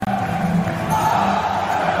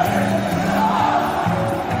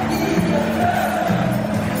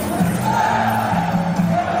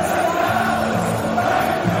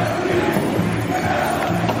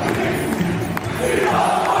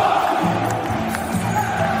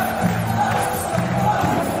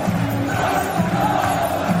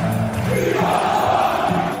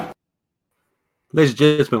Ladies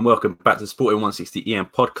and gentlemen, welcome back to the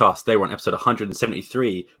Sporting160EN podcast. They were on episode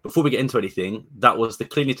 173. Before we get into anything, that was the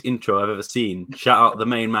cleanest intro I've ever seen. Shout out the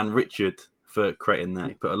main man, Richard, for creating that.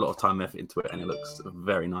 He put a lot of time and effort into it, and it looks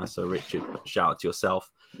very nice. So, Richard, shout out to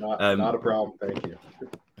yourself. Not a problem. Thank you.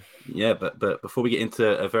 Yeah, but before we get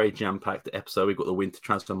into a very jam-packed episode, we've got the winter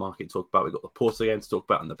transfer market to talk about. We've got the Porto game to talk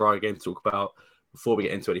about and the Braga game to talk about. Before we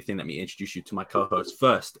get into anything, let me introduce you to my co-host.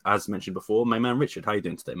 First, as mentioned before, my man, Richard. How are you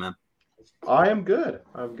doing today, man? I am good.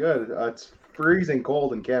 I'm good. It's freezing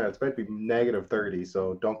cold in Canada. It's meant to be negative 30,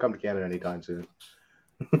 so don't come to Canada anytime soon.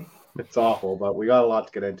 It's awful, but we got a lot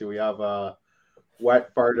to get into. We have a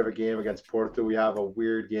wet fart of a game against Porto. We have a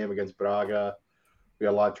weird game against Braga. We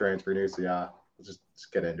got a lot of transfer news, so yeah, let's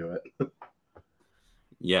just get into it.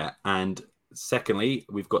 Yeah, and secondly,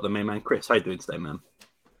 we've got the main man, Chris. How you doing today, man?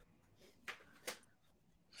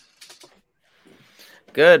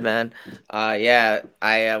 Good, man.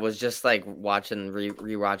 I was just like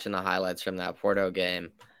rewatching the highlights from that Porto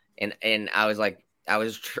game, and I was like, I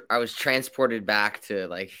was transported back to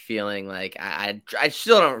like feeling like I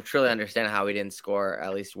still don't truly understand how we didn't score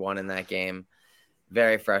at least one in that game.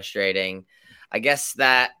 Very frustrating. I guess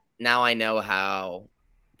that now I know how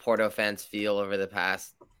Porto fans feel over the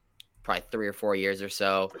past probably 3 or 4 years or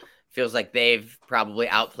so. Feels like they've probably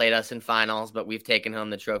outplayed us in finals, but we've taken home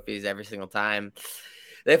the trophies every single time.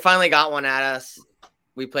 They finally got one at us.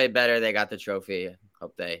 We played better. They got the trophy.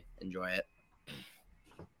 Hope they enjoy it.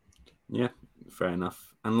 Yeah, fair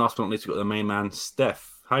enough. And last but not least, we've got the main man,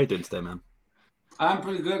 Steph. How you doing today, man? I'm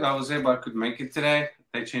pretty good. I was able, I could make it today.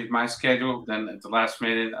 They changed my schedule. Then at the last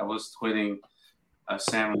minute, I was tweeting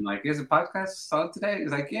Sam. I'm like, is the podcast on today?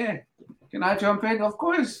 He's like, yeah. Can I jump in? Of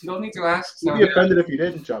course. You don't need to ask. You'd be offended if you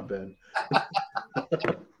didn't jump in.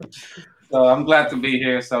 So I'm glad to be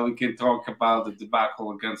here so we can talk about the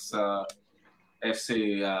debacle against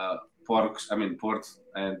FC Port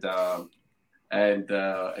and the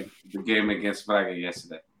game against Braga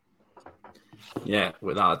yesterday. Yeah,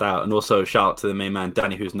 without a doubt. And also shout out to the main man,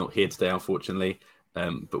 Danny, who's not here today, unfortunately,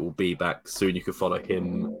 but will be back soon. You can follow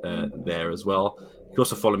him there as well. You can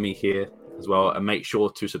also follow me here as well, and make sure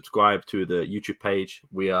to subscribe to the YouTube page.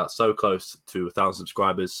 We are so close to 1,000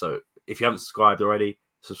 subscribers, so if you haven't subscribed already,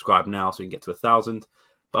 subscribe now so we can get to 1,000.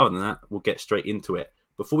 But other than that, we'll get straight into it.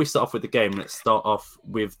 Before we start off with the game, let's start off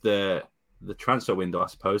with the transfer window, I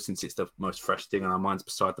suppose, since it's the most fresh thing on our minds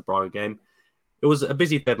beside the Braga game. It was a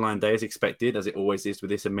busy deadline day, as expected, as it always is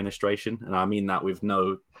with this administration. And I mean that with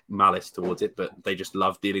no malice towards it, but they just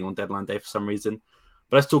love dealing on deadline day for some reason.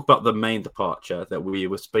 But let's talk about the main departure that we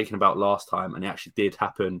were speaking about last time, and it actually did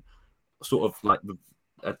happen sort of like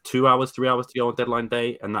 3 hours to go on deadline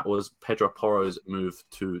day, and that was Pedro Porro's move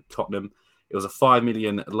to Tottenham. It was a 5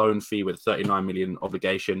 million loan fee with a 39 million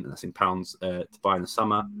obligation, and that's in pounds, to buy in the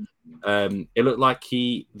summer. It looked like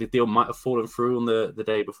the deal might have fallen through on the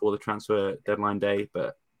day before the transfer deadline day,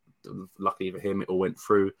 but luckily for him, it all went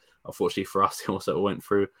through. Unfortunately for us, it also went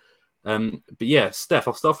through. But yeah, Steph,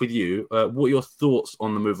 I'll start with you. What are your thoughts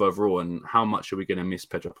on the move overall, and how much are we going to miss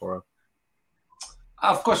Pedro Porro?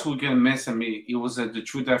 Of course, we're going to miss him. He was the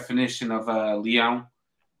true definition of Leon,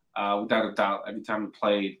 without a doubt. Every time he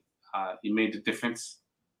played, he made the difference.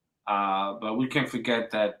 But we can't forget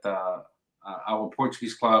that our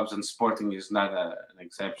Portuguese clubs and Sporting is not an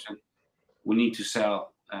exception. We need to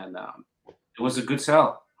sell, and it was a good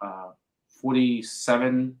sell.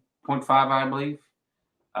 47.5, I believe.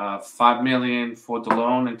 5 million for the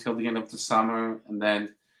loan until the end of the summer, and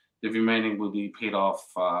then the remaining will be paid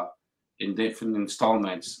off in different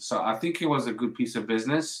installments. So I think it was a good piece of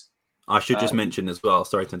business. I should just mention as well,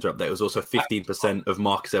 sorry to interrupt, that it was also 15% of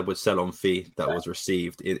Marcus Edwards' sell-on fee that was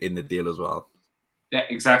received in the deal as well. Yeah,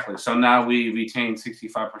 exactly. So now we retain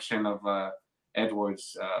 65% of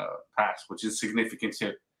Edwards' pass, which is significant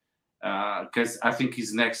here. Because I think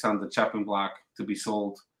he's next on the chopping block to be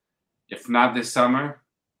sold. If not this summer,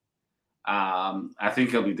 I think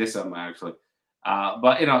it'll be this summer, actually.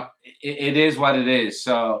 But, it is what it is.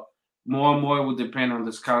 So more and more will depend on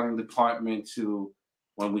the scouting department to,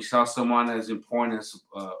 when we sell someone as important as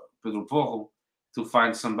Pedro Porro, to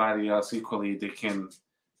find somebody else equally that can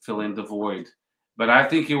fill in the void. But I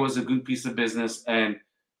think it was a good piece of business, and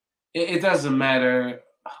it doesn't matter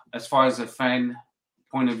as far as a fan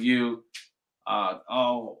point of view.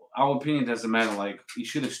 Our opinion doesn't matter. Like, he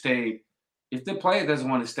should have stayed. If the player doesn't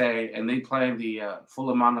want to stay and they play the full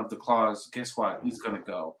amount of the clause, guess what? He's going to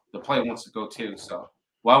go. The player wants to go too. So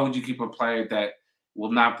why would you keep a player that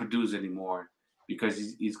will not produce anymore because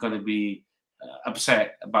he's going to be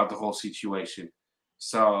upset about the whole situation?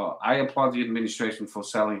 So I applaud the administration for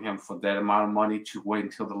selling him for that amount of money to wait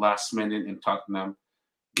until the last minute, and Tottenham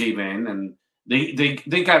gave in, and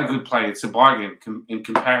they got a good player. It's a bargain in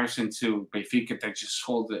comparison to Benfica that just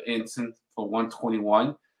sold the instant for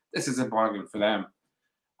 121. This is a bargain for them.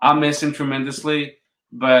 I miss him tremendously,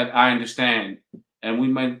 but I understand, and we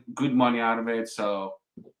made good money out of it. So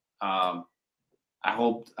I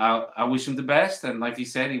wish him the best. And like he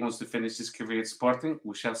said, he wants to finish his career at Sporting.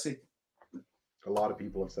 We shall see. A lot of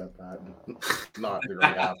people have said that. Not really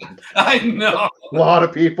happened. I know. A lot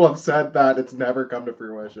of people have said that. It's never come to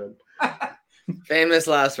fruition. Famous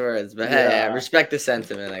last words, but hey, I respect the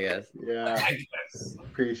sentiment, I guess. Yeah. I guess.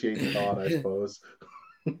 Appreciate the thought, I suppose.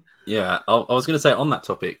 Yeah, I was going to say on that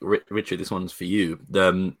topic, Richard, this one's for you.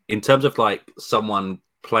 In terms of like someone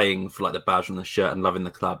playing for like the badge on the shirt and loving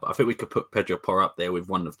the club, I think we could put Pedro Porro up there with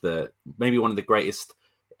maybe one of the greatest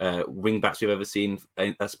wing backs we've ever seen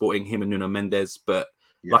at Sporting, him and Nuno Mendes. But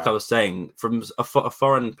like I was saying, from a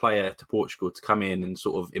foreign player to Portugal to come in and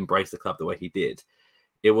sort of embrace the club the way he did,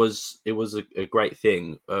 it was a great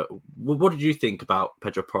thing. What did you think about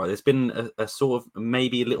Pedro Porro? There's been a sort of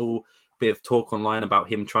maybe a little bit of talk online about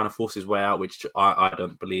him trying to force his way out, which I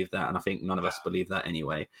don't believe that, and I think none of us believe that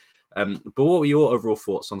anyway. But what were your overall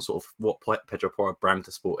thoughts on sort of what Pedro Porro brought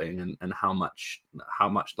to Sporting, and how much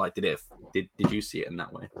like did you see it in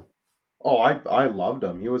that way? Oh, I loved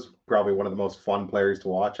him. He was probably one of the most fun players to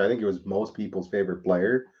watch. I think he was most people's favorite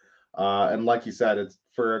player. And like you said, it's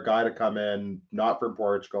for a guy to come in, not from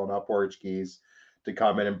Portugal, not Portuguese, to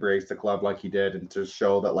come in and embrace the club like he did, and to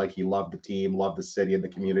show that like he loved the team, loved the city and the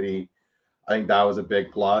community. I think that was a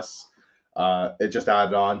big plus. It just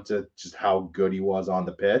added on to just how good he was on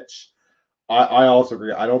the pitch. I also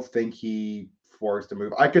agree. I don't think he forced a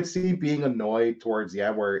move. I could see being annoyed towards the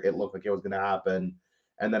end where it looked like it was going to happen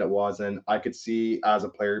and then it wasn't. I could see as a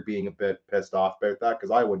player being a bit pissed off about that,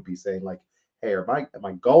 because I would be saying like, hey, am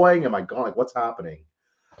I going? Am I going? Like, what's happening?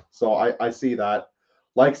 So I see that.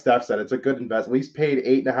 Like Steph said, it's a good investment. He's paid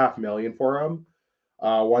 $8.5 million for him.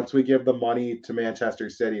 Once we give the money to Manchester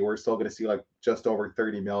City, we're still going to see like just over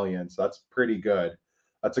 30 million. So that's pretty good.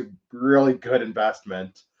 That's a really good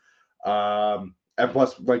investment. And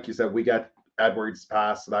plus, like you said, we get Edwards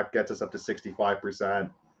pass, so that gets us up to 65%.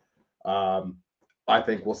 I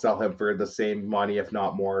think we'll sell him for the same money, if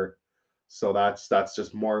not more. So that's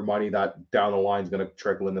just more money that down the line is going to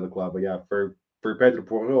trickle into the club. But yeah, for Pedro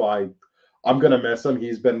Porro, I'm going to miss him.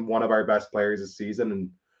 He's been one of our best players this season and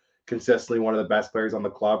consistently one of the best players on the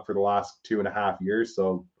club for the last 2.5 years.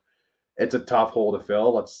 So it's a tough hole to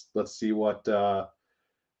fill. Let's see what Esgaio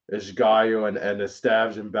and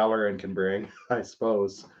Esteves and Bellerin can bring, I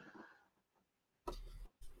suppose.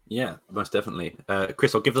 Yeah, most definitely.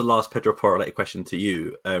 Chris, I'll give the last Pedro Porro question to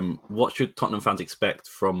you. What should Tottenham fans expect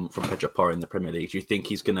from Pedro Porro in the Premier League? Do you think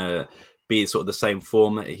he's going to be sort of the same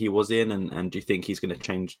form that he was in, and do you think he's going to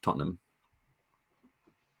change Tottenham?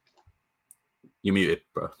 You muted,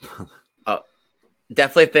 bro. Oh,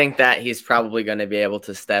 definitely think that he's probably going to be able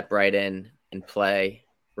to step right in and play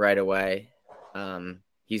right away.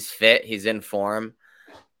 He's fit. He's in form.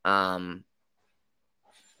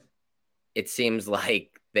 It seems like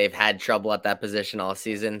they've had trouble at that position all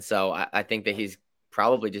season. So I think that he's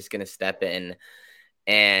probably just going to step in.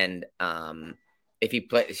 And if he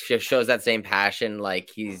shows that same passion, like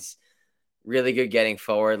he's really good getting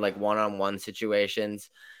forward, like one-on-one situations,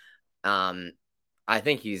 I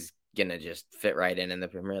think he's going to just fit right in the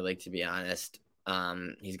Premier League, to be honest.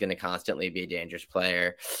 He's going to constantly be a dangerous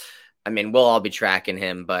player. I mean, we'll all be tracking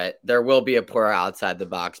him, but there will be a poor outside the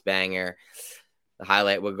box banger. The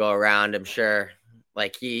highlight will go around, I'm sure.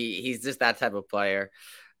 Like he's just that type of player.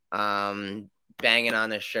 Banging on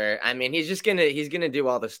the shirt. I mean, he's gonna do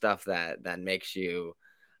all the stuff that makes you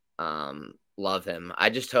love him. I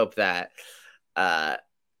just hope that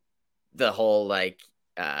the whole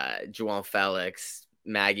João Felix,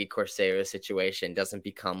 Maggie Corsairo situation doesn't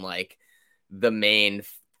become like the main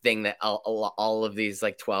thing that all of these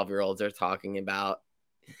 12-year-olds are talking about.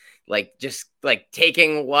 Like just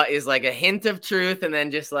taking what is like a hint of truth and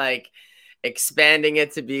then just expanding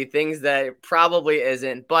it to be things that it probably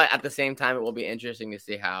isn't. But at the same time, it will be interesting to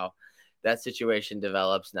see how that situation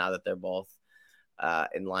develops now that they're both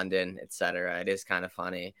in London, etc. It is kind of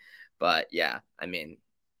funny, but yeah, I mean,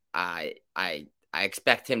 I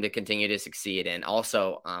expect him to continue to succeed. And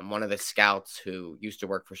also, one of the scouts who used to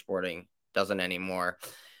work for Sporting, doesn't anymore,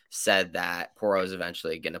 said that Porro is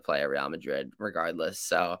eventually going to play at Real Madrid regardless.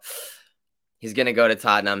 So he's going to go to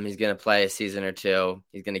Tottenham. He's going to play a season or two.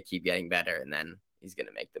 He's going to keep getting better, and then he's going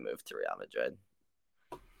to make the move to Real Madrid.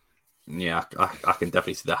 Yeah, I can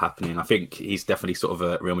definitely see that happening. I think he's definitely sort of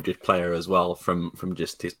a Real Madrid player as well from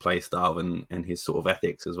just his play style and his sort of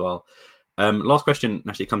ethics as well. Last question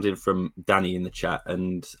actually comes in from Danny in the chat,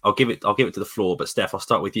 and I'll give it to the floor. But Steph, I'll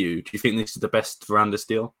start with you. Do you think this is the best Verandas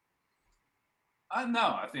deal? No,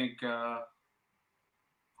 I think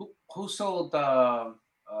who sold Bruno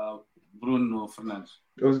Fernandes?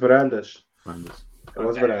 It was Verandas. It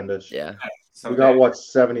was Okay. Verandas. Yeah. So We got what,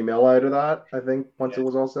 70 mil out of that, I think, once it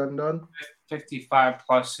was all said and done. 55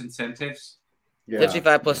 plus incentives. Yeah.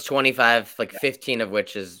 55 plus 25, like 15 of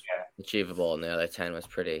which is achievable, and the other 10 was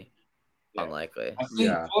pretty unlikely. I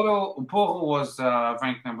think Porto was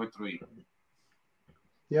ranked number 3.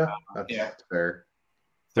 Yeah, that's fair.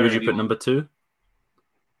 Who would you put number 2?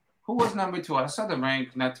 Who was number 2? I saw the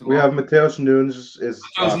rank not too We long. have Mateus Nunes is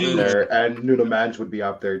Mateus up Nunes. there, and Nuno Mendes would be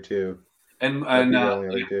up there too. And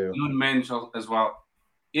Nuno Mendes as well.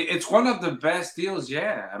 It's one of the best deals.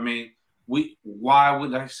 Yeah, I mean, why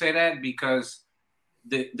would I say that? Because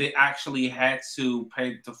they actually had to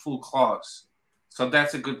pay the full clause, so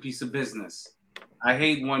that's a good piece of business. I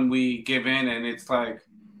hate when we give in and it's like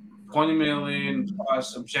 20 million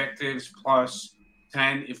plus objectives plus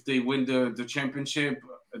 10 if they win the championship,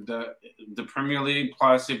 the Premier League,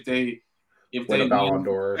 plus if they win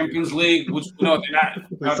the Champions League, which they're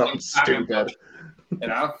not something stupid. You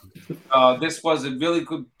know, this was a really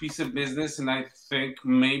good piece of business, and I think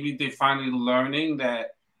maybe they're finally learning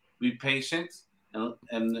that be patient,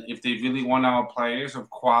 and if they really want our players of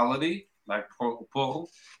quality like Porto,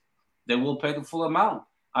 they will pay the full amount.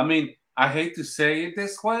 I mean, I hate to say it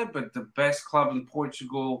this way, but the best club in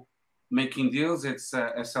Portugal making deals, it's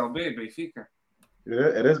SLB, Benfica.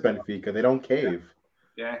 It is Benfica. They don't cave.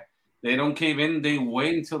 Yeah, they don't cave in. They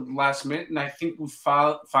wait until the last minute, and I think we're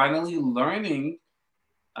finally learning.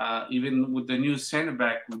 Even with the new center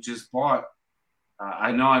back we just bought,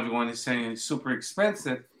 I know everyone is saying it's super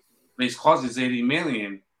expensive, but his cost is 80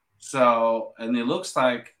 million. So, and it looks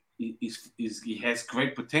like he has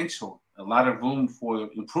great potential, a lot of room for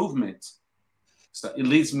improvement. So it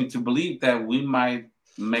leads me to believe that we might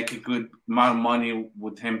make a good amount of money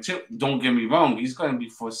with him too. Don't get me wrong; he's going to be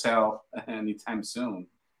for sale anytime soon.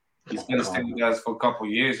 He's going to stay with us for a couple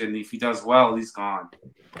of years, and if he does well, he's gone.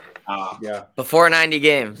 Before 90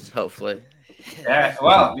 games, hopefully. Yeah,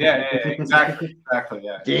 well, exactly,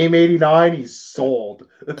 yeah. Game 89, he's sold.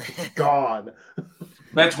 Gone.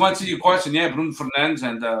 That's one to your question, Bruno Fernandes,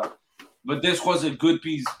 and but this was a good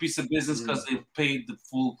piece of business because they paid the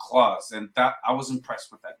full clause, and that I was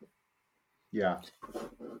impressed with that.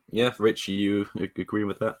 Yeah, Rich, you agree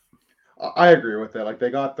with that? I agree with it. Like,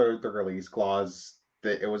 they got the release clause.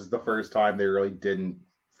 It was the first time they really didn't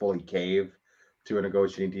fully cave to a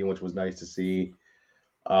negotiating team, which was nice to see.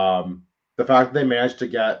 The fact that they managed to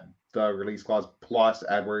get the release clause plus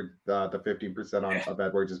Edward, the 15% of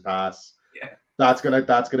Edwards' pass, that's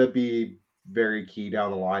gonna be very key down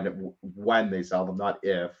the line when they sell them, not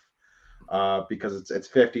if, because it's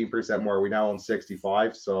 15% more. We now own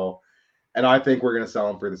 65, so, and I think we're gonna sell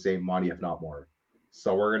them for the same money, if not more.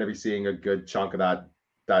 So we're gonna be seeing a good chunk of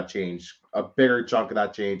that change, a bigger chunk of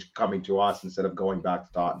that change coming to us instead of going back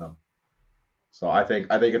to Tottenham. So I think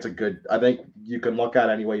it's a good. I think you can look at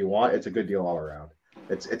it any way you want. It's a good deal all around.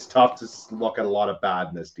 It's tough to look at a lot of bad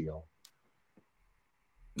in this deal.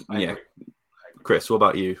 Yeah, Chris, what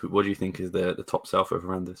about you? What do you think is the top sell for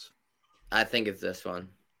Verandas? I think it's this one.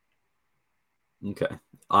 Okay,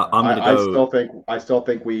 I'm gonna go. I still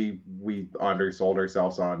think we undersold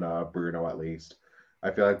ourselves on Bruno at least. I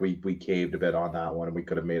feel like we caved a bit on that one, and we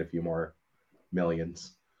could have made a few more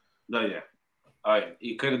millions. No, yeah.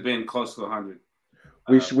 It could have been close to 100.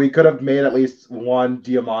 We could have made at least one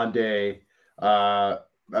Diamande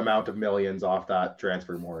amount of millions off that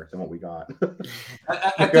transfer more than what we got. We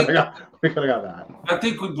could have got that. I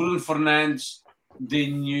think with Bruno Fernandes, they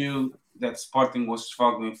knew that Sporting was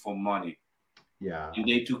struggling for money. Yeah. And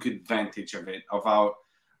they took advantage of it, of our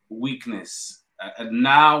weakness. And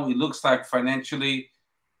now it looks like financially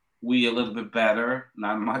we a little bit better,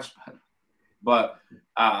 not much better. But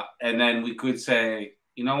and then we could say,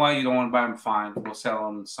 you know what, you don't want to buy them, fine. We'll sell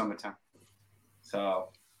them in the summertime. So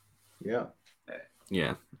yeah,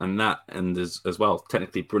 and as well,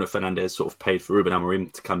 technically Bruno Fernandes sort of paid for Ruben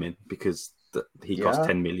Amorim to come in because he cost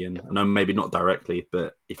 10 million. I know maybe not directly,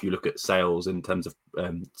 but if you look at sales in terms of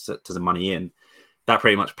to the money in, that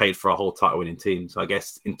pretty much paid for a whole title-winning team. So I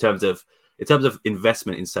guess in terms of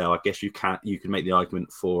investment in sale, I guess you can make the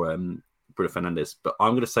argument for Bruno Fernandes, but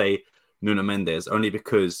I'm going to say Nuno Mendes, only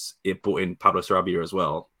because it brought in Pablo Sarabia as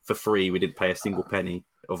well. For free, we didn't pay a single penny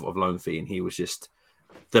of loan fee, and he was just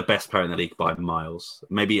the best player in the league by miles.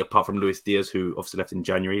 Maybe apart from Luis Diaz, who obviously left in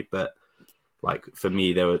January, but like for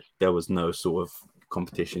me, there was no sort of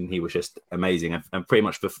competition. He was just amazing, and pretty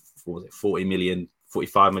much for 40 million,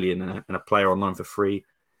 45 million and a player on loan for free.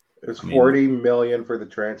 It was 40 million for the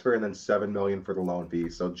transfer and then 7 million for the loan fee.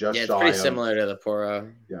 So just it's shy pretty of, similar to the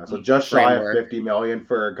Poro. Yeah, so just shy of 50 million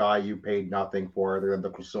for a guy you paid nothing for other than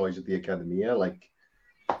the custodians at the Academia. Like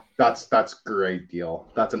that's great deal.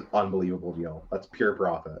 That's an unbelievable deal. That's pure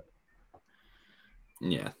profit.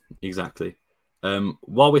 Yeah, exactly.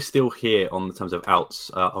 While we're still here on the terms of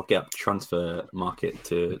outs, I'll get up the transfer market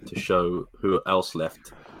to show who else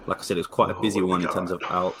left. Like I said, it's quite a busy one in terms of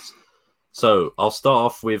outs. So I'll start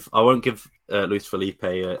off with, I won't give Luis Felipe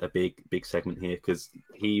a big segment here because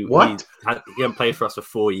he hadn't played for us for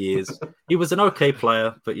 4 years. He was an okay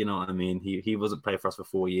player, but you know what I mean. He wasn't playing for us for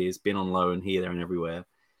 4 years, been on loan here, there, and everywhere.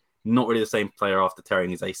 Not really the same player after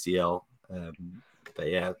tearing his ACL. But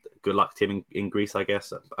yeah, good luck to him in Greece, I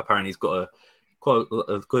guess. Apparently, he's got quite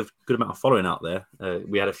a good amount of following out there.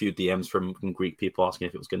 We had a few DMs from Greek people asking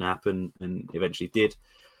if it was going to happen, and eventually did.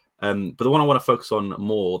 But the one I want to focus on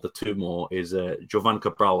more, the two more, is Jovan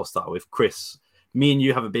Cabral. I'll start with Chris. Me and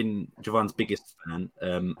you haven't been Jovan's biggest fan,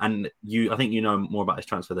 and I think you know more about his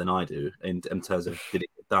transfer than I do in terms of did it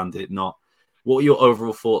get done, did it not? What are your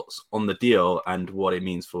overall thoughts on the deal and what it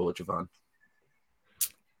means for Jovan?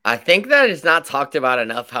 I think that it's not talked about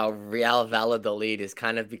enough how Real Valladolid is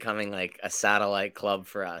kind of becoming like a satellite club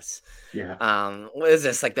for us. Yeah. What is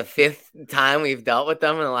this, like the 5th time we've dealt with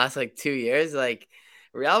them in the last like 2 years? Like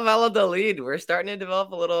Real Valladolid, we're starting to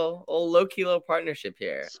develop a little low-key partnership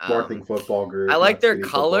here. Sporting football group. I like their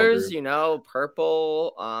colors,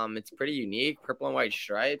 purple. It's pretty unique, purple and white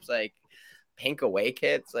stripes, like pink away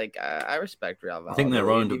kits. Like I respect Real Valladolid. I think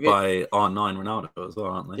they're owned by R9 Ronaldo as well,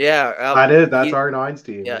 aren't they? Yeah, that's R9's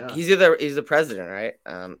team. Yeah, he's the president, right?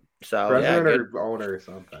 So president or owner or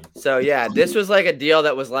something. So yeah, this was like a deal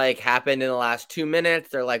that was like happened in the last 2 minutes.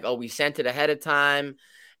 They're like, oh, we sent it ahead of time.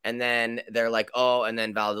 And then they're like, oh, and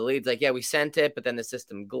then Valladolid's like, yeah, we sent it, but then the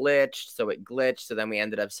system glitched. So it glitched. So then we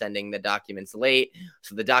ended up sending the documents late.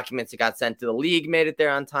 So the documents that got sent to the league made it there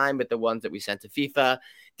on time, but the ones that we sent to FIFA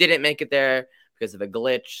didn't make it there because of a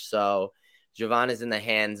glitch. So Jovan is in the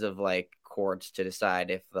hands of like courts to decide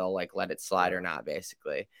if they'll like let it slide or not,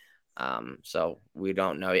 basically. So we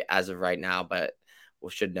don't know as of right now, but we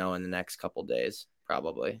should know in the next couple days,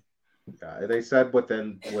 probably. Yeah, they said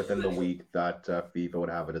within the week that FIFA would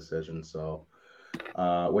have a decision, so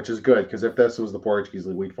which is good because if this was the Portuguese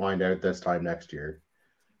league, we'd find out this time next year.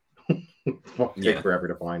 Take forever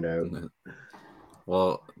to find out.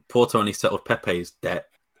 Well, Porto only settled Pepe's debt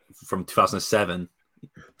from 2007.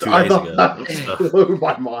 2 I days thought ago. that blew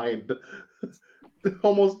my mind.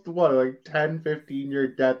 Almost 10, 15-year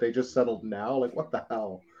debt they just settled now. Like what the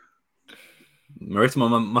hell? Maritimo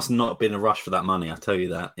must not have been in a rush for that money. I tell you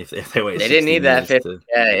that. If they waited, they didn't need that.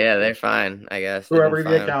 Yeah, they're fine. I guess whoever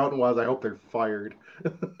the accountant was, I hope they're fired.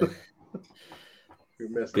 We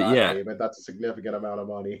missed that payment. That's a significant amount of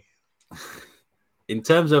money. In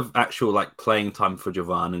terms of actual like playing time for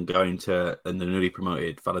Jovan and going to the newly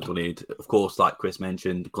promoted Valladolid, of course, like Chris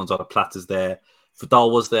mentioned, Gonzalo Plata's there.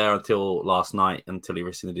 Fidal was there until last night, until he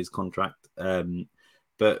rescinded his contract.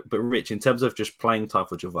 But Rich, in terms of just playing time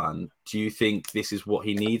for Jovan, do you think this is what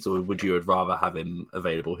he needs, or would you rather have him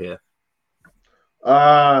available here?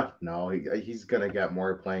 No, he's gonna get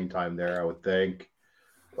more playing time there, I would think.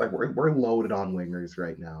 Like we're loaded on wingers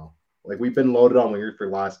right now. Like we've been loaded on wingers for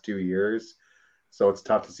the last 2 years, so it's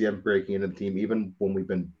tough to see him breaking into the team. Even when we've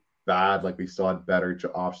been bad, like we still had better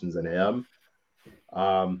options than him.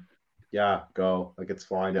 Yeah, go. Like it's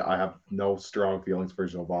fine. I have no strong feelings for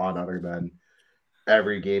Jovan other than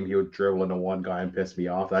every game he would dribble into one guy and piss me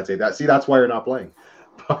off. I'd say that. See, that's why you're not playing.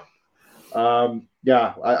 But,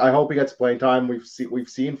 yeah, I hope he gets playing time. We've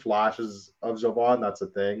seen flashes of Jovan. That's the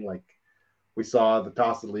thing. Like we saw the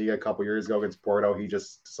Taça League a couple years ago against Porto. He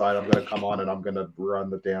just decided I'm going to come on and I'm going to run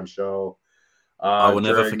the damn show. I will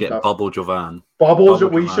never forget Bubble Jovan.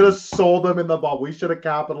 We should have sold him in the bubble. We should have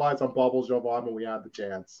capitalized on Bubble Jovan when we had the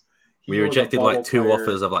chance. We rejected like 2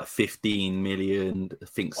 offers of like 15 million, I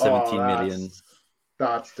think 17 million.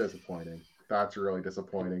 That's disappointing. That's really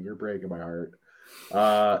disappointing. You're breaking my heart.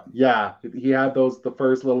 Yeah, he had the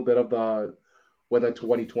first little bit of when the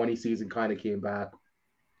 2020 season kind of came back.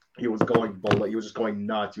 He was going bullet. He was just going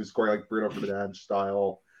nuts. He was scoring like Bruno Fernandes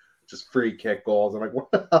style, just free kick goals. I'm like, what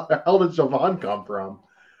the hell did Jovan come from?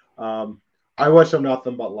 I wish him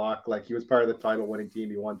nothing but luck. Like he was part of the title winning team.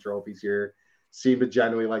 He won trophies here. Seemed to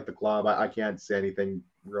genuinely like the club. I can't say anything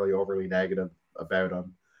really overly negative about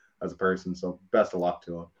him as a person. So best of luck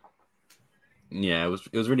to him. Yeah, it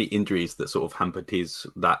was really injuries that sort of hampered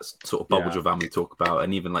that sort of bubble Jovan we talk about.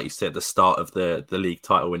 And even like you said, the start of the league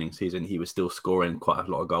title winning season, he was still scoring quite a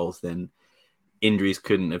lot of goals. Then injuries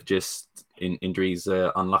couldn't have just injuries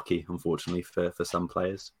are unlucky, unfortunately, for some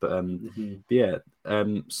players. But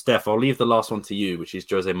Steph, I'll leave the last one to you, which is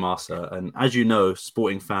Jose Marsa. And as you know,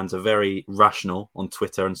 sporting fans are very rational on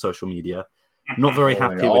Twitter and social media. Not very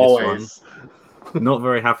happy with this one. Not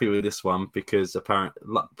very happy with this one because apparently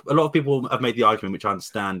a lot of people have made the argument, which I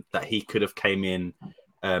understand, that he could have came in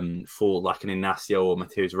for like an Inacio or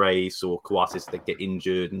Mateus Reis or Coates that get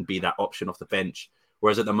injured and be that option off the bench.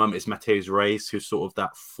 Whereas at the moment, it's Mateus Reis who's sort of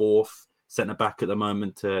that fourth centre-back at the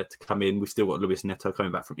moment to come in. We've still got Luis Neto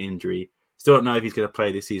coming back from injury. Still don't know if he's going to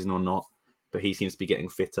play this season or not, but he seems to be getting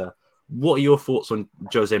fitter. What are your thoughts on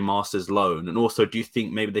Jose Marsa's loan? And also, do you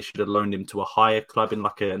think maybe they should have loaned him to a higher club in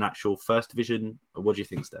like an actual first division? Or what do you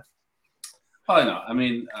think, Steph? Oh, no. I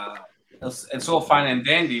mean, it's all fine and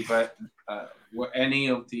dandy, but were any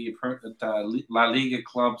of the La Liga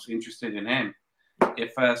clubs interested in him?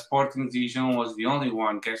 If Sporting Dijon was the only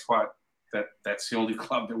one, guess what? That's the only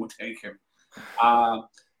club that would take him.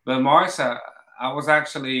 But Marsa, I was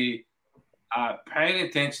actually paying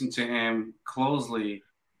attention to him closely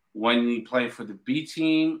when he played for the B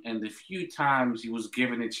team and the few times he was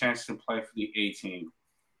given a chance to play for the A team.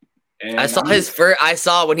 And I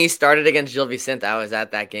saw when he started against Gil Vicente. I was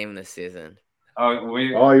at that game this season. Oh,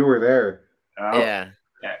 you were there. Yeah.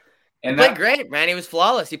 And he played great, man. He was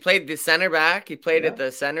flawless. He played the center back. He played at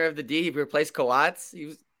the center of the D. He replaced Coates. He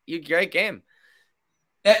was a great game.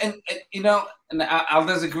 And I'll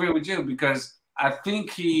disagree with you because I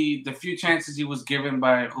think the few chances he was given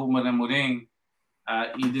by Ruben Amorim,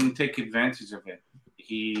 he didn't take advantage of it.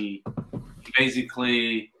 He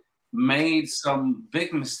basically made some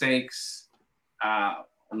big mistakes. On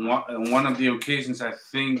one of the occasions, I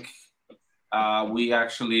think we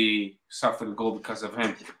actually suffered a goal because of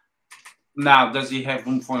him. Now, does he have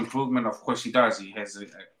room for improvement? Of course he does. He has a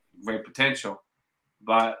great potential.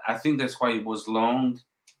 But I think that's why he was loaned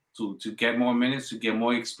to get more minutes, to get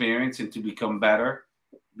more experience, and to become better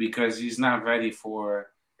because he's not ready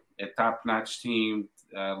for a top-notch team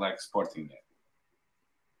like Sporting yet.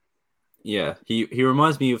 Yeah, he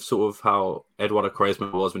reminds me of sort of how Eduardo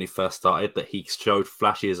Quaresma was when he first started, that he showed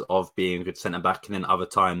flashes of being a good centre-back, and then other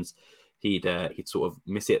times he'd sort of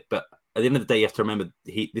miss it. But at the end of the day, you have to remember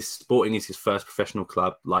this Sporting is his first professional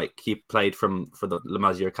club. Like, he played for the La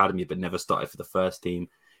Masia Academy, but never started for the first team.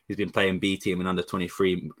 He's been playing B team and under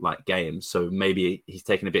 23 like games, so maybe he's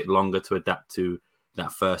taken a bit longer to adapt to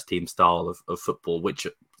that first team style of football, which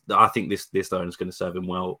I think this loan is going to serve him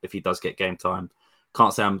well if he does get game time.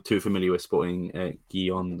 Can't say I'm too familiar with Sporting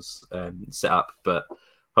Gijon's setup, but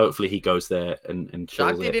hopefully he goes there and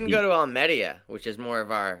shocked he didn't go to Almeria, which is more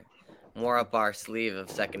up our sleeve of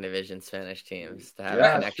second division Spanish teams to have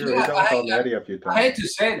a connection. Sure. I hate to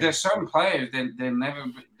say it, there's certain players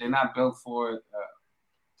they're not built for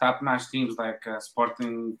top-notch teams like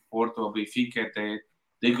Sporting, Porto, or Benfica.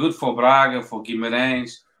 They're good for Braga, for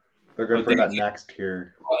Guimarães. They're good for that next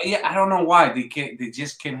tier. Well, yeah, I don't know why they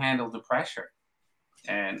just can't handle the pressure,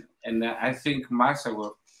 and I think Marsa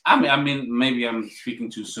will. I mean, maybe I'm speaking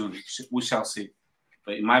too soon. We shall see,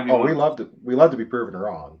 but it might be. We love to be proven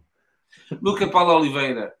wrong. Look at Paulo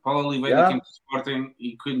Oliveira. Paulo Oliveira came to Sporting.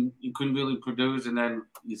 He couldn't really produce, and then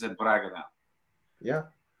he's at Braga now. Yeah.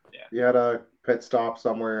 He had a pit stop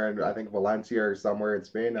somewhere in, I think, Valencia or somewhere in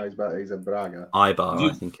Spain. Now he's in Braga.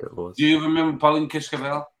 Eibar, I think it was. Do you remember Paulinho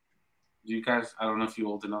Cascavel? Do you guys? I don't know if you're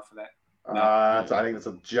old enough for that. No. I think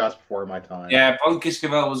that's just before my time. Yeah, Paulinho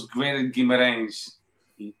Cascavel was great at Guimarães.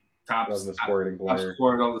 He top Sporting player.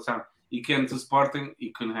 Scored all the time. He came to Sporting,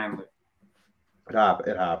 he couldn't handle it.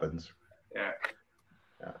 It happens.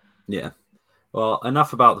 Yeah. Well,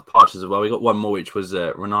 enough about the departures as well. We got one more, which was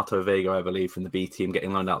Renato Vega, I believe, from the B team,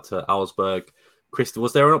 getting loaned out to Augsburg. Chris,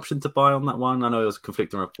 was there an option to buy on that one? I know it was a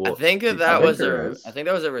conflicting report. I think that was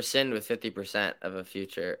a rescind with 50% of a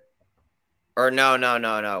future. Or no,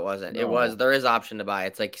 it wasn't. No. It was. There is option to buy.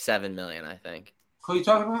 It's like 7 million, I think. Who are you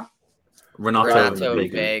talking about? Renato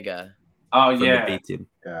Vega. Oh, from yeah. the B team.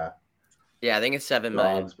 Yeah, I think it's 7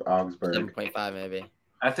 million. Augsburg. 7.5 maybe.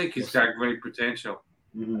 I think he's got great potential.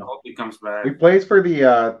 Mm-hmm. I hope he comes back. He plays for the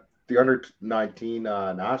under-19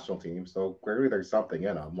 national team, so clearly there's something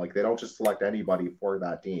in him. Like, they don't just select anybody for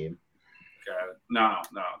that team. No,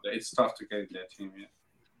 it's tough to get that team. Yeah.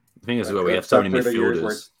 The thing is, we have so many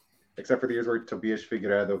midfielders. Except for the years where Tobias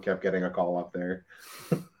Figueiredo kept getting a call up there.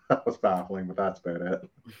 That was baffling, but that's about it.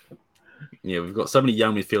 Yeah, we've got so many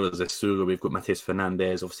young midfielders. There's Suga, we've got Matheus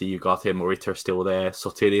Fernandes. Obviously, you got him. Morita still there.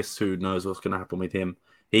 Sotiris, who knows what's going to happen with him.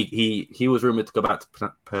 He was rumored to go back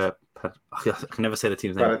to I can never say the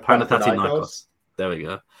team's name. Panathinaikos. There we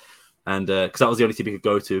go. And because that was the only team he could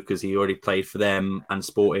go to because he already played for them and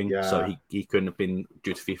Sporting. So he couldn't have been,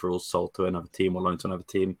 due to FIFA rules, sold to another team or loaned to another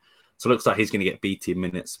team. So it looks like he's going to get B team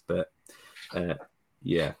minutes. But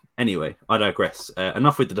yeah, anyway, I digress.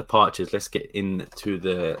 Enough with the departures. Let's get into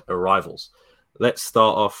the arrivals. Let's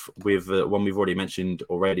start off with one we've already mentioned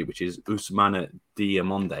already, which is Ousmane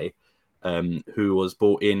Diamonde, who was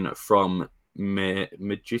brought in from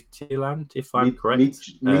Midtjylland, if I'm correct.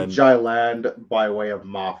 Midtjylland by way of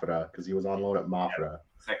Mafra, because he was on loan at Mafra.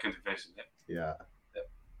 Second division.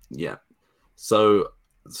 Yeah. So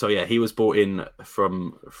yeah, he was brought in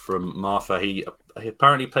from Mafra. He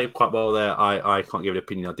apparently played quite well there. I can't give an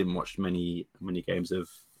opinion. I didn't watch many games of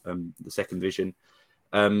the second division.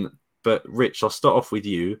 But Rich, I'll start off with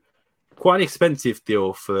you. Quite an expensive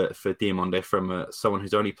deal for Diamonde from someone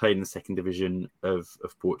who's only played in the second division of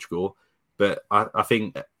Portugal. But I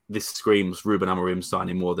think this screams Ruben Amorim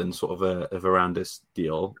signing more than sort of a Verandas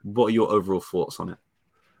deal. What are your overall thoughts on it?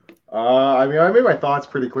 I made my thoughts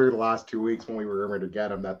pretty clear the last 2 weeks when we were rumored to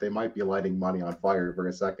get him that they might be lighting money on fire for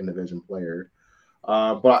a second division player.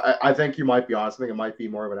 But I think you might be honest. I think it might be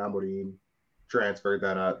more of an Amorim transfer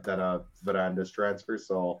than a Verandas transfer.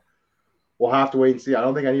 So we'll have to wait and see. I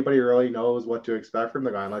don't think anybody really knows what to expect from the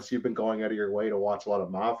guy unless you've been going out of your way to watch a lot of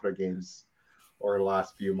Mafra games over the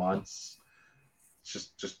last few months.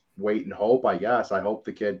 Just wait and hope, I guess. I hope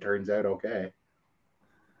the kid turns out okay.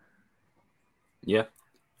 Yeah,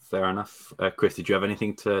 fair enough. Chris, did you have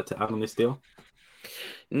anything to add on this deal?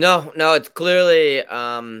 No, it's clearly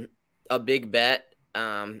a big bet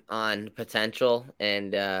on potential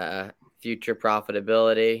and future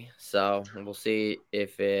profitability. So we'll see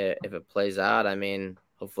if it plays out. I mean,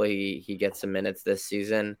 hopefully he gets some minutes this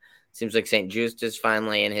season. Seems like St. Just is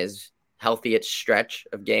finally in his healthiest stretch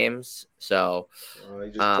of games. So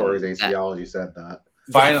he just tore his ACL. You said that.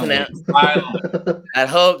 Finally. I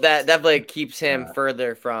hope that definitely keeps him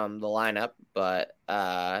further from the lineup, but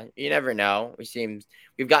you never know.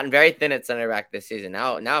 We've gotten very thin at center back this season.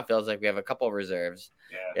 Now it feels like we have a couple of reserves.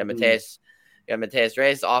 Yeah. We have Mateus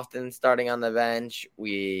Reis often starting on the bench.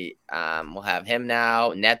 We will have him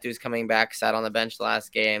now. Netu's coming back, sat on the bench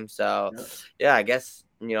last game. So yeah, I guess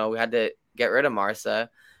we had to get rid of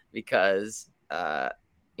Marsa because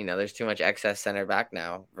there's too much excess center back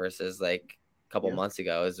now versus like a couple months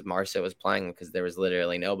ago as Marsa was playing because there was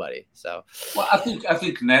literally nobody. So I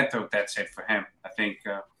think Neto, that's it for him. I think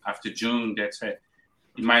after June, that's it.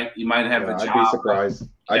 He might have a job. I'd be surprised.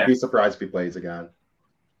 I'd be surprised if he plays again.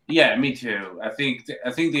 Yeah, me too. I think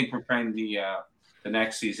they preparing the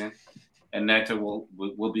next season, and Neto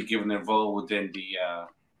will be given a role within the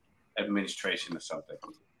administration or something.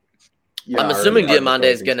 Yeah, I'm assuming Diamonde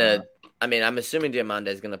is gonna. I'm assuming Diamonde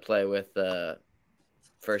is gonna play with the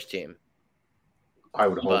first team. I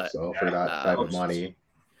would hope so for that type of money.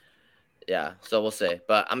 Yeah, so we'll see.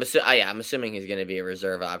 But I'm assuming he's gonna be a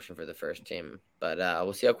reserve option for the first team. But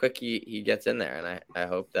we'll see how quick he gets in there, and I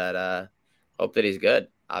hope that he's good.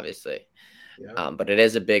 Obviously, but it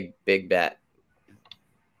is a big bet.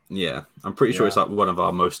 Yeah, I'm pretty sure it's like one of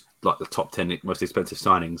our the top 10 most expensive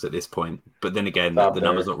signings at this point. But then again, the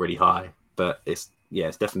number's not really high, but it's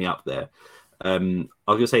definitely up there. I was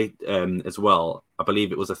going to say as well, I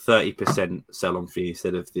believe it was a 30% sell-on fee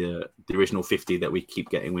instead of the original 50 that we keep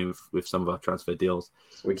getting with some of our transfer deals.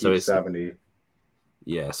 We keep 70.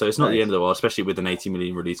 Yeah, so it's not the end of the world, especially with an 80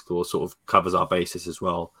 million release clause, sort of covers our basis as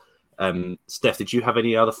well. Steph, did you have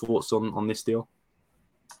any other thoughts on this deal?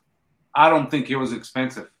 I don't think it was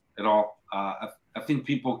expensive at all. I think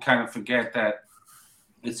people kind of forget that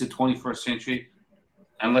it's the 21st century.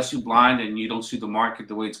 Unless you're blind and you don't see the market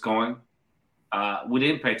the way it's going, we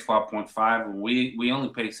didn't pay 12.5. We only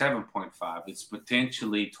paid 7.5. It's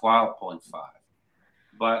potentially 12.5.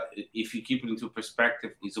 But if you keep it into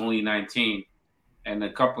perspective, he's only 19. And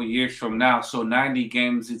a couple of years from now, so 90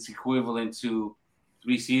 games, it's equivalent to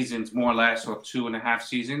 3 seasons, more or less, or 2.5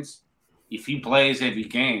 seasons. If he plays every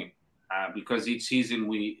game, because each season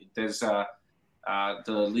there's the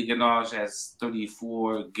Liga NOS has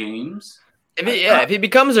 34 games. If he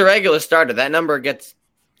becomes a regular starter, that number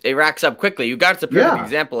racks up quickly. You got a perfect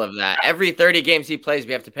example of that. Every 30 games he plays,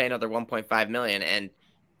 we have to pay another 1.5 million, and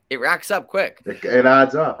it racks up quick. It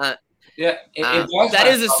adds up. That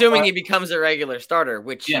is assuming he becomes a regular starter,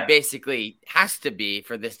 which he basically has to be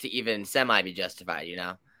for this to even semi be justified,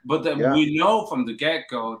 But we know from the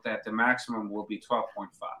get-go that the maximum will be 12.5.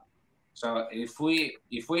 So if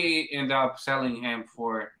we end up selling him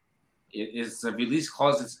for the release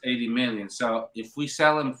clause is 80 million. So if we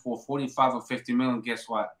sell him for 45 or 50 million, guess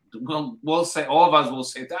what? We'll say, all of us will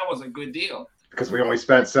say that was a good deal. because we only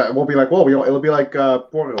spent. We'll be like, well, it'll be like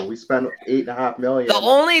Portugal. We spent $8.5 million. The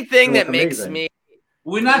only thing that makes amazing. me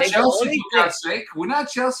We're not Chelsea, for God's sake. We're not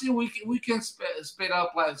Chelsea. We can speed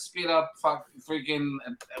up freaking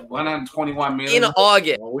 121 million in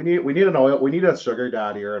August. Well, we need a sugar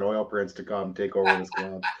daddy or an oil prince to come take over this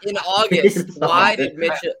club. In August, why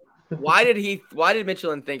did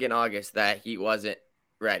Michelin think in August that he wasn't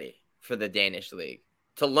ready for the Danish league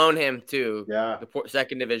to loan him to the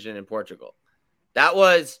second division in Portugal? That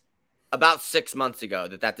was about 6 months ago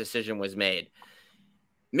that decision was made.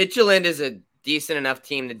 Michelin is a decent enough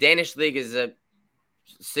team. The Danish league is a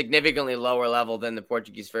significantly lower level than the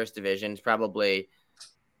Portuguese first division. It's probably,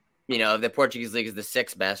 the Portuguese league is the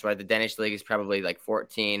 6th best, right? The Danish league is probably like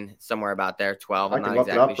 14, somewhere about there, 12. I'm not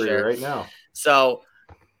exactly sure right now. So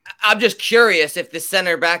I'm just curious if the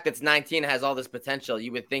center back that's 19 has all this potential.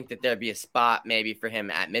 You would think that there'd be a spot maybe for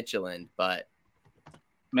him at Michelin, but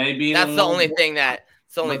maybe that's the only thing that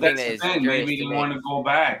is. Maybe you want to go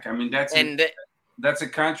back. I mean, that's a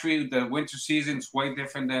country. The winter season's way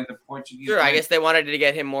different than the Portuguese. Sure, I guess they wanted to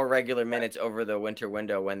get him more regular minutes over the winter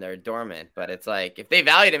window when they're dormant. But it's like if they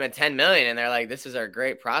valued him at $10 million and they're like, "This is our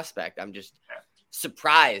great prospect," I'm just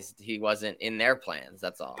surprised he wasn't in their plans.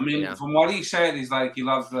 That's all. I mean, from what he said, he's like he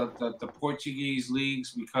loves the Portuguese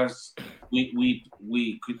leagues because we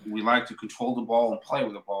like to control the ball and play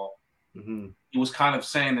with the ball. Mm-hmm. He was kind of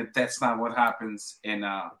saying that that's not what happens in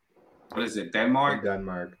what is it, Denmark?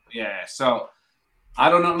 Denmark. Yeah. So. I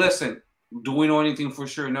don't know. Listen, do we know anything for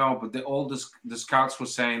sure? No, but the scouts were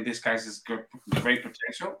saying this guy's has great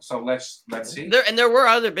potential. So let's see. There were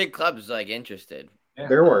other big clubs like interested. Yeah.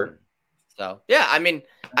 There were. So yeah, I mean,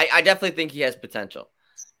 I definitely think he has potential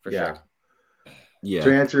for sure. Yeah.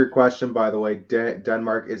 To answer your question, by the way,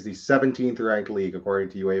 Denmark is the 17th ranked league according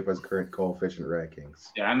to UEFA's current coefficient rankings.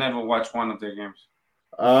 Yeah, I never watched one of their games.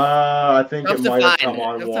 I think it might have come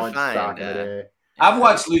on once back in the day. I've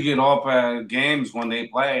watched Liga Europa games when they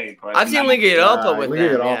play. But I've seen Liga Europa with Liga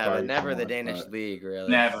them, Europa, but never the Danish league,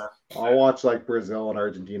 really. Never. I'll watch like Brazil and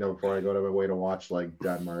Argentina before I go to my way to watch like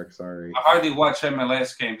Denmark. Sorry. I hardly watch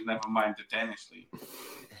MLS games, never mind the Danish league.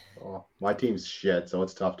 Oh, my team's shit, so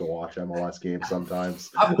it's tough to watch MLS games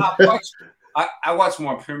sometimes. I watch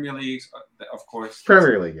more Premier League, of course.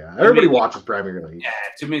 Premier League, yeah. Everybody watches Premier League. Yeah,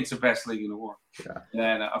 to me, it's the best league in the world. Yeah.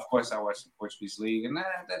 And, of course, I watch the Portuguese league, and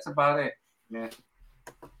that's about it. Yeah.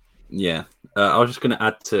 Yeah. I was just going to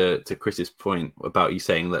add to Chris's point about you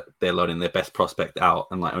saying that they're loaning their best prospect out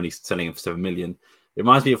and like only selling him for 7 million. It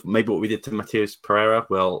reminds me of maybe what we did to Matheus Pereira.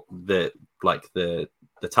 Well, the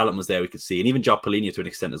talent was there, we could see, and even João Palhinha to an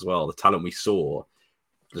extent as well. The talent we saw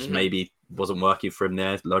just maybe wasn't working for him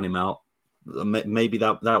there. Loan him out. Maybe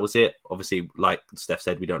that was it. Obviously, like Steph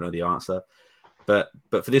said, we don't know the answer. But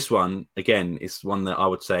for this one, again, it's one that I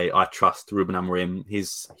would say I trust Ruben Amorim.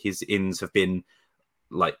 His ins have been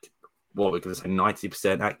like, what we're going to say,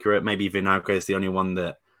 90% accurate. Maybe Vinagre is the only one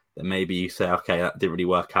that maybe you say, okay, that didn't really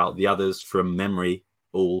work out. The others from memory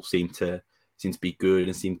all seem to be good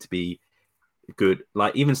and seem to be good.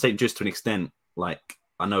 Like even St. Just to an extent, like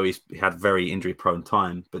I know he had very injury prone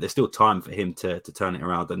time, but there's still time for him to turn it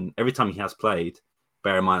around. And every time he has played,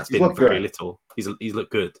 bear in mind, it's been very little. He's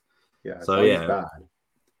looked good. Yeah. So yeah,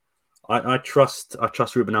 I trust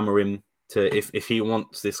Ruben Amorim to if he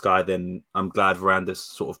wants this guy, then I'm glad Veranda's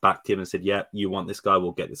sort of backed him and said, yeah, you want this guy,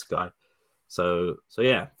 we'll get this guy. So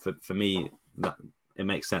yeah, for me, it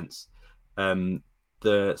makes sense. The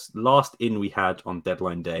last in we had on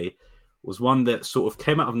deadline day was one that sort of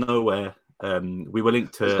came out of nowhere. We were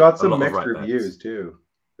linked to. It's got some mixed reviews too.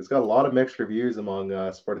 It's got a lot of mixed reviews among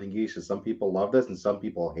Sporting160. Some people love this and some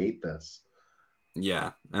people hate this.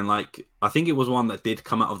 Yeah, and like I think it was one that did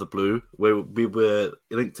come out of the blue, where we were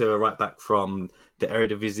linked to a right back from the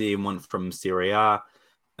Eredivisie and one from Serie A,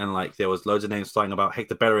 and like there was loads of names flying about.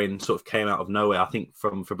 Hector Bellerin sort of came out of nowhere. I think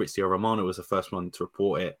from Fabrizio Romano was the first one to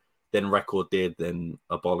report it. Then Record did, then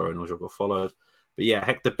Abola and Ojogo followed. But yeah,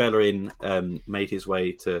 Hector Bellerin made his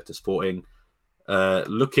way to Sporting,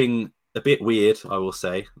 looking a bit weird, I will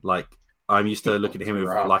say. Like I'm used to looking at him with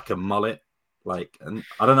like a mullet. Like, and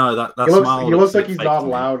I don't know that smile. He looks like he's not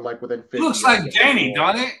allowed. Like within 50. He looks like Danny,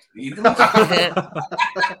 doesn't it?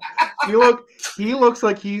 He looks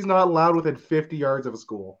like he's not allowed within 50 yards of a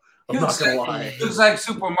school. I'm not gonna lie. He looks like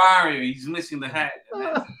Super Mario. He's missing the hat.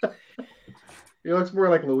 He looks more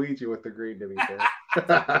like Luigi with the green, to be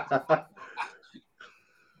fair.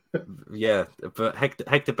 Yeah, but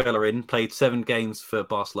Hector Bellerin played 7 games for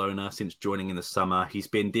Barcelona since joining in the summer. He's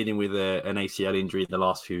been dealing with an ACL injury the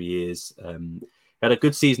last few years. Had a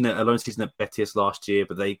good season, a loan season at Betis last year,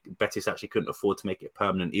 but Betis actually couldn't afford to make it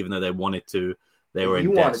permanent, even though they wanted to. They were He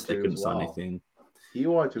in wanted debt. They to couldn't as sign well. anything. He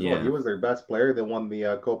wanted to as well. Yeah. He was their best player. They won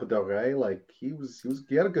the Copa del Rey. Like he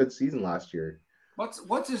had a good season last year.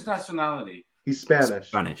 What's his nationality? He's Spanish.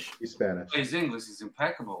 Spanish. He's Spanish. His English is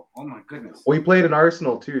impeccable. Oh my goodness. Well, he played in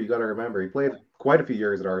Arsenal too. You got to remember, he played quite a few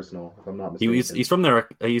years at Arsenal, if I'm not mistaken. He's from there.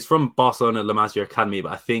 He's from Barcelona La Masia Academy,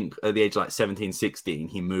 but I think at the age of like 17, 16,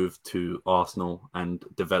 he moved to Arsenal and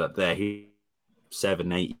developed there. He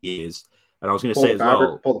 7, 8 years. And I was going to say as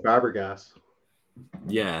well, pull the Fabregas.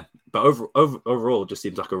 yeah, but overall, just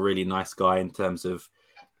seems like a really nice guy in terms of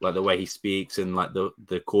like the way he speaks and like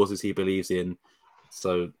the causes he believes in.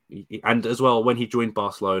 So, and as well, when he joined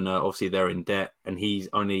Barcelona, obviously they're in debt, and he's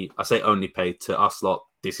only paid to us lot.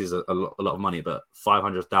 This is a lot of money, but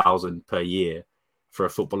 500,000 per year for a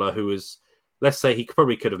footballer who is, let's say, he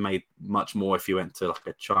probably could have made much more if he went to like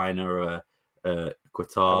a China or a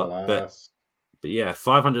Qatar. But yeah,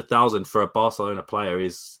 500,000 for a Barcelona player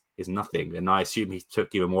is nothing, and I assume he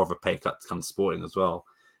took even more of a pay cut to come to Sporting as well.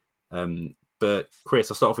 But Chris,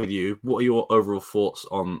 I'll start off with you. What are your overall thoughts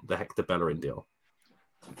on the Hector Bellerin deal?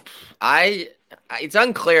 It's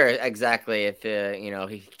unclear exactly if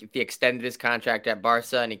he extended his contract at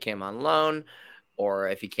Barca and he came on loan, or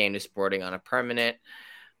if he came to Sporting on a permanent,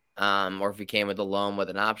 or if he came with a loan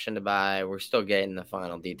with an option to buy. We're still getting the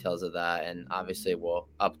final details of that, and obviously we'll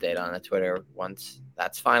update on the Twitter once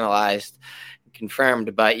that's finalized,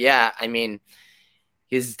 confirmed. But yeah, I mean,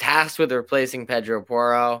 he's tasked with replacing Pedro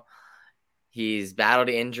Porro. He's battled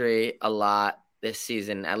injury a lot this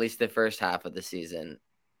season, at least the first half of the season.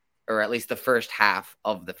 Or at least the first half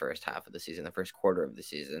of the season, the first quarter of the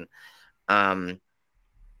season.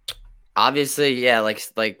 Obviously, yeah,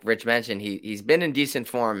 like Rich mentioned, he's been in decent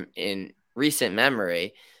form in recent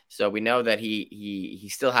memory, so we know that he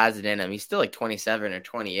still has it in him. He's still like 27 or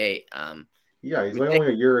 28. Yeah, he's like only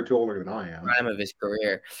a year or two older than I am. Prime of his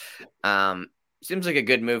career. Seems like a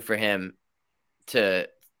good move for him, to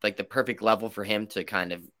like the perfect level for him to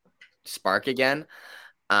kind of spark again.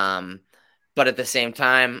 But at the same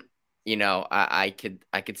time, I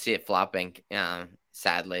could see it flopping.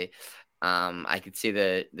 Sadly, I could see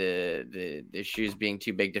the shoes being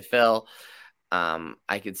too big to fill.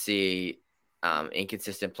 I could see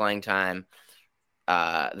inconsistent playing time.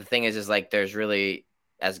 The thing is like there's really,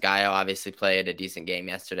 as Gaio obviously played a decent game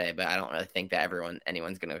yesterday, but I don't really think that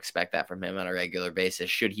anyone's going to expect that from him on a regular basis.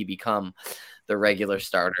 Should he become the regular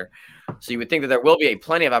starter, so you would think that there will be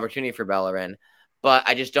plenty of opportunity for Bellerin. But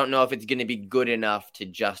I just don't know if it's going to be good enough to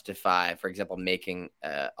justify, for example, making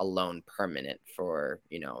a loan permanent for,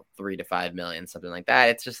 3 to 5 million, something like that.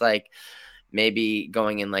 It's just like maybe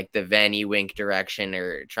going in like the Van Ewink direction,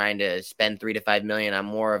 or trying to spend 3 to 5 million on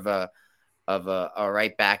more of a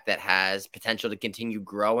right back that has potential to continue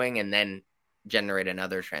growing and then generate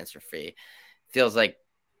another transfer fee. Feels like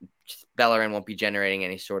Bellerin won't be generating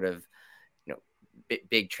any sort of,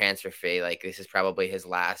 big transfer fee. Like this is probably his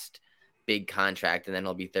last big contract, and then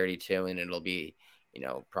he'll be 32 and it'll be,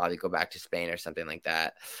 probably go back to Spain or something like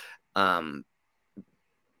that. I'm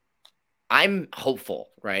hopeful,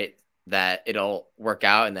 right, that it'll work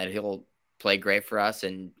out and that he'll play great for us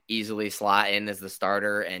and easily slot in as the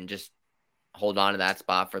starter and just hold on to that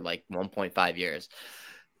spot for like 1.5 years.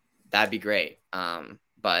 That'd be great.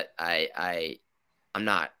 But I'm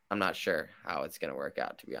not sure how it's going to work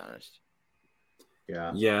out, to be honest.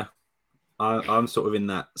 Yeah. I'm sort of in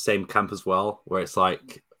that same camp as well, where it's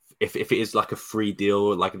like if it is like a free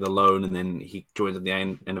deal, like the loan, and then he joins at the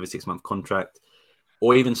end of a 6-month contract,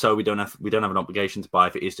 or even so, we don't have an obligation to buy.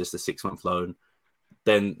 If it is just a 6-month loan,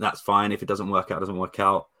 then that's fine. If it doesn't work out, it doesn't work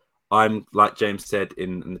out. I'm like James said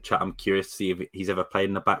in the chat. I'm curious to see if he's ever played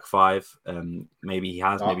in the back five. Maybe he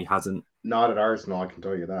has, maybe he hasn't. Not at Arsenal, I can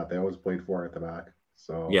tell you that. They always played 4 at the back.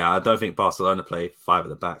 So yeah, I don't think Barcelona play 5 at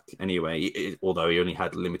the back anyway. Although he only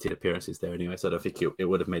had limited appearances there anyway, so I don't think it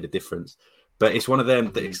would have made a difference. But it's one of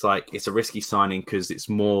them that it's like it's a risky signing because it's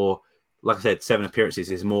more, like I said, 7 appearances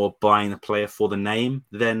is more buying the player for the name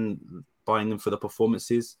than buying them for the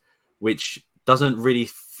performances, which doesn't really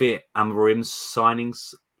fit Amorim's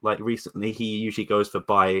signings. Like recently, he usually goes for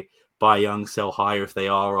buy young, sell higher if they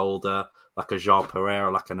are older, like a Jean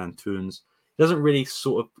Pereira, like an Antunes. Doesn't really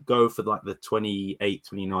sort of go for like the 28,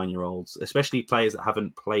 29-year-olds, especially players that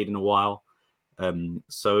haven't played in a while.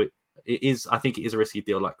 So I think it is a risky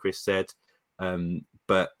deal, like Chris said.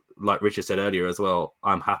 But like Richard said earlier as well,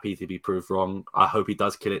 I'm happy to be proved wrong. I hope he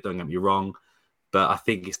does kill it, don't get me wrong. But I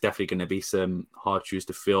think it's definitely going to be some hard shoes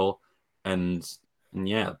to fill. And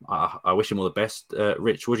yeah, I wish him all the best.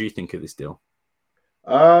 Rich, what do you think of this deal?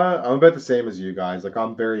 I'm about the same as you guys. Like,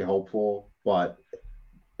 I'm very hopeful, but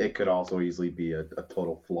it could also easily be a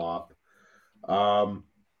total flop.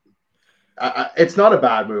 it's not a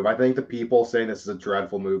bad move. I think the people saying this is a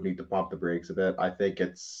dreadful move need to pump the brakes a bit. I think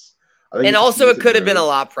it's and also it could have been a move.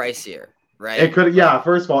 lot pricier, right? It could, yeah.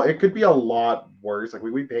 First of all, it could be a lot worse. Like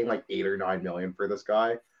we paying like $8 or $9 million for this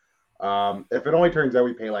guy. If it only turns out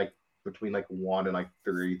we pay like between like 1 and like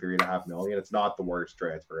 3.5 million, it's not the worst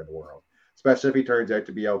transfer in the world. Especially if he turns out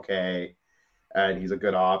to be okay and he's a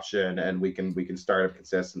good option and we can start him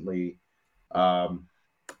consistently. I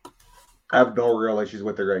have no real issues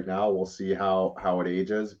with it right now. We'll see how it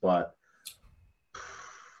ages, but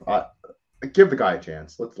give the guy a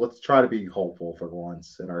chance. Let's try to be hopeful for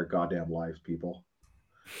once in our goddamn lives, people.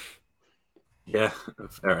 Yeah,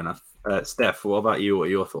 fair enough. Steph, what about you? What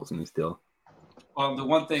are your thoughts on this deal? Well, the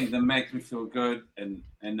one thing that makes me feel good, and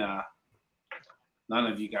none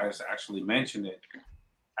of you guys actually mentioned it,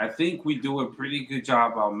 I think we do a pretty good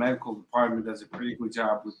job. Our medical department does a pretty good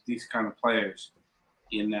job with these kind of players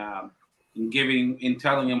in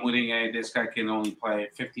telling him, hey, this guy can only play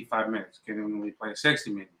 55 minutes, can only play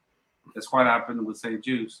 60 minutes. That's what happened with St.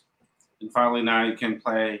 Jude's. And finally now he can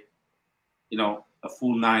play, a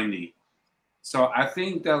full 90. So I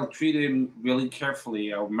think they'll treat him really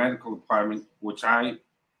carefully, our medical department, which I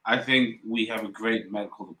think we have a great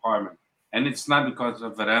medical department. And it's not because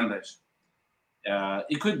of Verandas.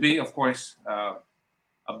 It could be, of course,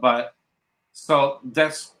 but so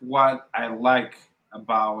that's what I like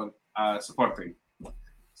about Sporting.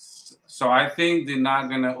 So I think they're not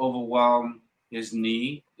going to overwhelm his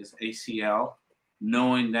knee, his ACL,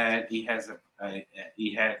 knowing that he has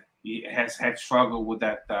had struggle with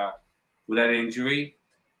that injury,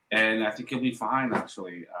 and I think he'll be fine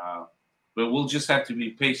actually. But we'll just have to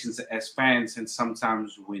be patient as fans, and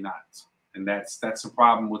sometimes we're not, and that's the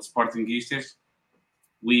problem with Sportingistas.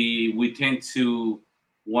 We tend to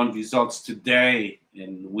want results today,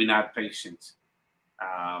 and we're not patient.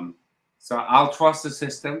 So I'll trust the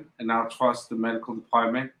system, and I'll trust the medical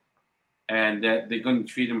department, and that they're going to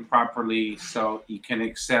treat him properly so he can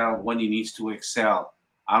excel when he needs to excel.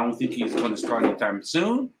 I don't think he's going to start anytime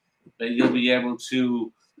soon, but he'll be able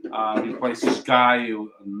to replace this guy a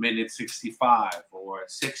minute 65 or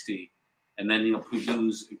 60, and then he'll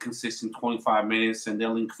produce a consistent 25 minutes, and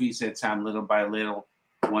they'll increase that time little by little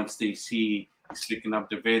once they see he's picking up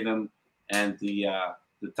the rhythm and the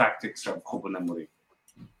tactics of Ruben Amorim.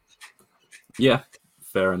 Yeah,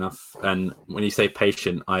 fair enough. And when you say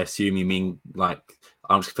patient, I assume you mean, like,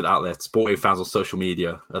 I'm just going to put it out there, Sporting fans on social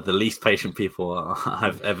media are the least patient people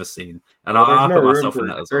I've ever seen. And I put myself in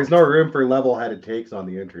that as well. There's no room for level-headed takes on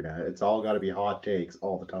the internet. It's all got to be hot takes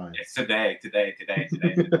all the time. It's today.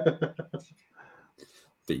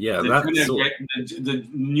 But yeah, the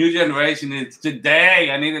new generation is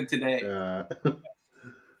today. I need it today.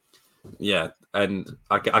 Yeah, and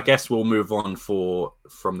I guess we'll move on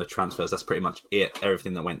from the transfers. That's pretty much it.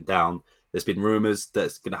 Everything that went down. There's been rumours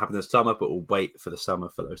that's going to happen this summer, but we'll wait for the summer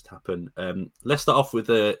for those to happen. Let's start off with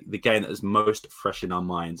the game that is most fresh in our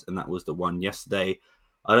minds, and that was the one yesterday.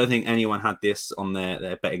 I don't think anyone had this on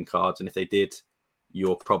their betting cards, and if they did,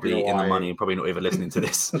 you're probably in the money and probably not even listening to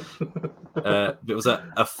this. It was a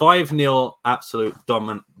 5-0 absolute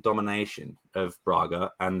domination of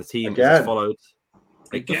Braga, and the team has followed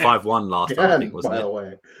the 5-1 last time, I think, wasn't it? By the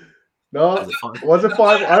way. No, was it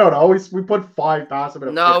 5? I don't know. We put 5 past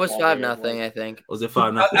him. No, it was 5-0, I think. Was it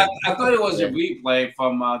 5-0? I thought it was a replay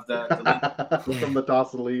from from the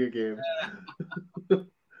Taça Liga game.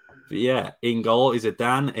 But yeah, in goal is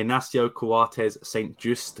Dan Inácio Coates St.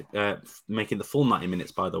 Just making the full 90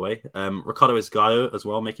 minutes, by the way. Ricardo Esgaio as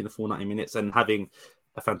well, making the full 90 minutes and having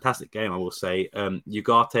a fantastic game, I will say.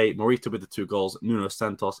 Ugarte, Morita with the 2 goals, Nuno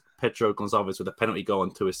Santos, Pedro Gonçalves with a penalty goal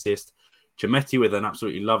and 2 assists, Chimetti with an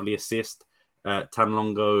absolutely lovely assist,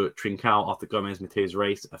 Tanlongo Trincao after Gomez Mateus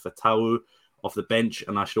race, Fatau off the bench.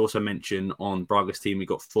 And I should also mention on Braga's team, we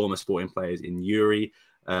got former Sporting players in Yuri,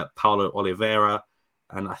 Paulo Oliveira,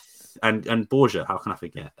 and Borja. How can I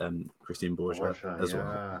forget Christian Borja as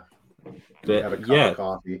well? But yeah,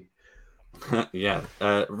 coffee. Yeah,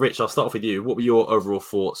 Rich, I'll start off with you. What were your overall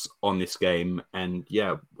thoughts on this game? And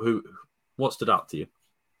yeah, what stood out to you?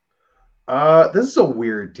 This is a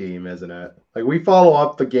weird team, isn't it? Like, we follow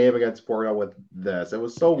up the game against Porto with this. It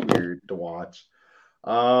was so weird to watch.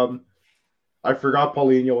 I forgot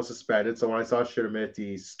Paulinho was suspended, so when I saw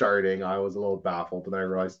Chimetti starting, I was a little baffled, and then I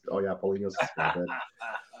realized, oh yeah, Paulinho's suspended.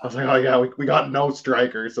 I was like, oh yeah, we got no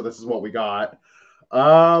striker, so this is what we got.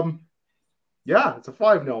 Yeah, it's a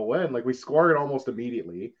 5-0 win. Like, we scored almost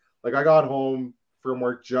immediately. Like, I got home from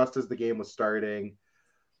work just as the game was starting.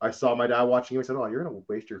 I saw my dad watching him. I said, oh, you're going to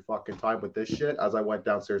waste your fucking time with this shit, as I went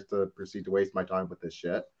downstairs to proceed to waste my time with this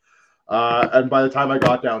shit. And by the time I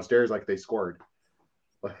got downstairs, like, they scored.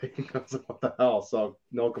 Like, I was like, what the hell? So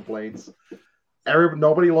no complaints.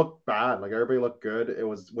 Nobody looked bad. Like everybody looked good.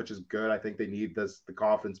 Which is good. I think they need the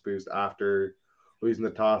confidence boost after losing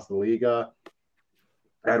the toss to the Liga.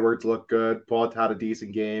 Edwards looked good. Pot had a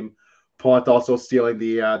decent game. Pot also stealing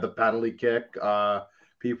the penalty kick.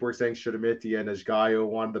 People were saying Shudamiti and Ishgayo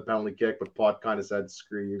won the penalty kick, but Pot kind of said,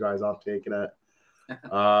 "Screw you guys, I'm taking it."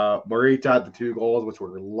 Morita had the 2 goals, which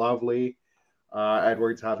were lovely.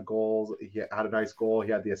 Edwards had goals. He had a nice goal.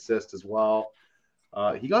 He had the assist as well.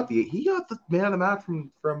 He got the man of the match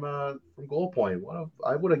from goal point.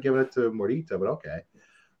 I would have given it to Morita, but okay.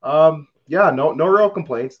 Yeah, no real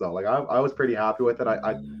complaints though. Like I was pretty happy with it.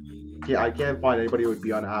 I can't find anybody who would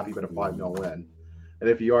be unhappy with a 5-0 win. And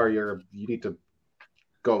if you are, you need to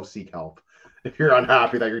go seek help if you're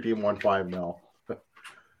unhappy that your team won 5-0.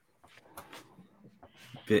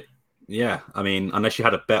 Yeah, I mean, unless you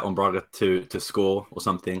had a bet on Braga to score or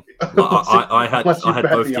something. I had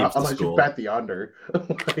both teams to score. You bet the under.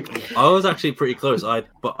 I was actually pretty close. I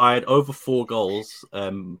had over 4 goals,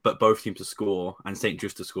 but both teams to score and St.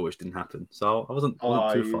 Just to score, which didn't happen. So I wasn't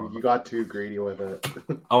too far. You got too greedy with it.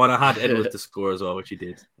 Oh, and I had Edwards to score as well, which he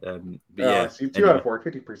did. Yeah, so 2 out of 4,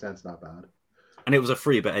 50% is not bad. And it was a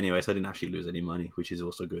free bet anyway, so I didn't actually lose any money, which is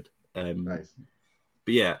also good. Nice.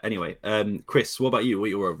 But yeah, anyway, Chris, what about you? What are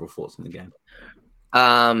your overall thoughts on the game?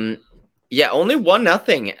 Yeah, only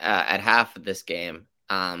 1-0 at half of this game.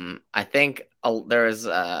 I think there was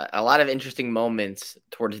a lot of interesting moments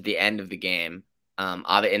towards the end of the game.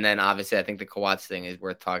 And then obviously I think the Kawats thing is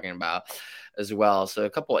worth talking about as well. So a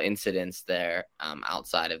couple of incidents there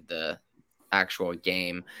outside of the actual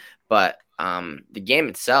game. But the game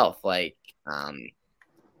itself, like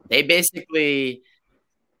they basically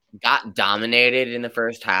got dominated in the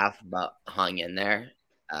first half, but hung in there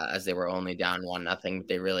as they were only down 1-0. But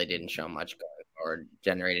they really didn't show much going forward,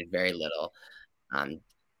 generated very little.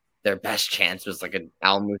 Their best chance was like an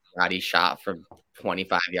Al Musrati shot from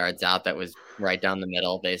 25 yards out that was right down the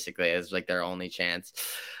middle, basically. It was like their only chance.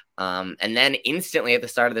 And then instantly at the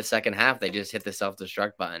start of the second half, they just hit the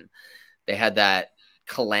self-destruct button. They had that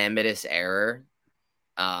calamitous error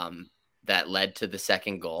that led to the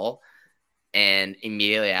second goal. And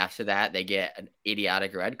immediately after that, they get an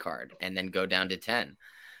idiotic red card and then go down to 10.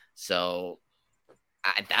 So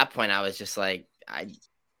at that point, I was just like,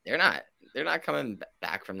 they're not coming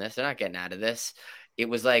back from this. They're not getting out of this. It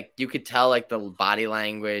was like you could tell, like the body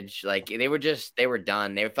language, like they were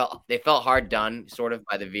done. They felt hard done, sort of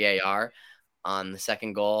by the VAR on the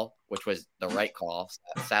second goal, which was the right call,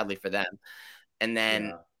 sadly for them. And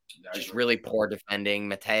then just really poor defending.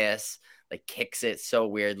 Mateus like kicks it so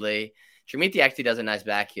weirdly. Trimiti actually does a nice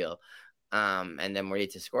back heel. And then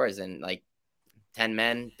Morita scores, and like 10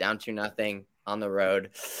 men down 2-0 on the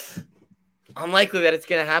road. Unlikely that it's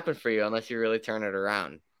going to happen for you unless you really turn it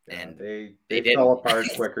around. And they fell apart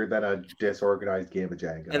quicker than a disorganized game of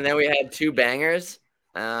Jenga. And then we had 2 bangers.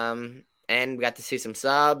 And we got to see some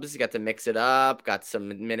subs, got to mix it up, got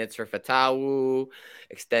some minutes for Fatawu,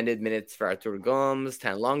 extended minutes for Artur Gomes,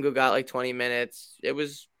 Tanlongo got like 20 minutes. It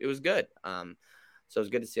was good. So it was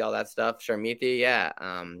good to see all that stuff. Sharmiti, yeah.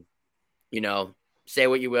 Say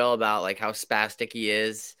what you will about like how spastic he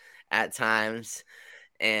is at times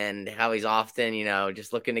and how he's often,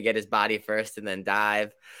 just looking to get his body first and then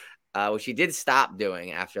dive, which he did stop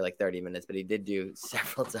doing after like 30 minutes, but he did do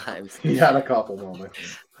several times. He had a couple moments.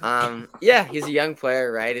 Yeah, he's a young player,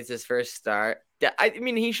 right? It's his first start. I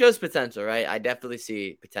mean, he shows potential, right? I definitely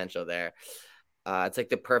see potential there. It's like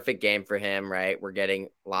the perfect game for him, right? We're getting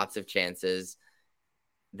lots of chances.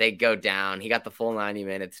 They go down. He got the full 90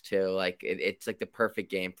 minutes too. Like it's like the perfect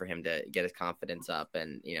game for him to get his confidence up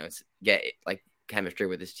and, get like chemistry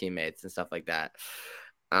with his teammates and stuff like that.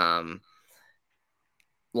 Long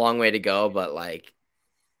way to go, but like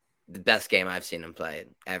the best game I've seen him play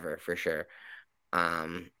ever for sure.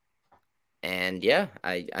 And yeah,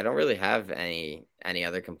 I don't really have any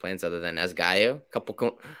other complaints other than Esgaio.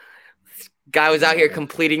 Guy was out here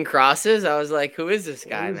completing crosses. I was like, who is this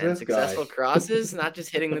guy, man? Successful crosses, not just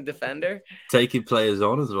hitting the defender. Taking players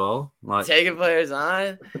on as well. Taking players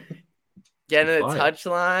on. Getting the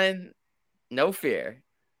touchline. No fear.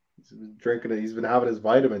 He's been drinking it. He's been having his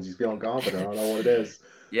vitamins. He's feeling confident. I don't know what it is.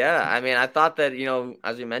 Yeah, I mean, I thought that,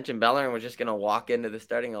 as we mentioned, Bellerin was just going to walk into the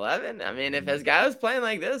starting 11. I mean, if his guy was playing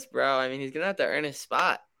like this, bro, I mean, he's going to have to earn his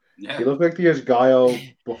spot. Yeah. He looked like the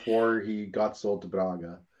Esgaio before he got sold to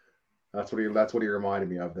Braga. That's what he reminded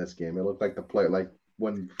me of this game. It looked like the play, like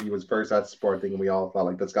when he was first at Sporting, and we all thought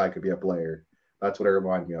like this guy could be a player. That's what it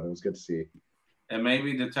reminded me of. It was good to see. And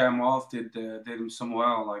maybe the time off did him some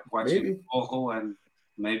well, like watching Ojo, and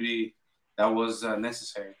maybe that was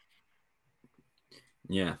necessary.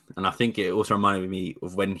 Yeah, and I think it also reminded me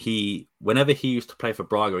of whenever he used to play for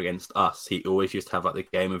Braga against us, he always used to have like the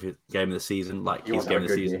game of the season, like He his won't game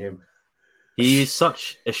have of a the good season. game. He's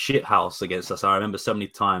such a shit house against us. I remember so many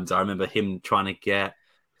times. I remember him trying to get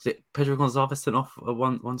Pedro Gonzalez sent off at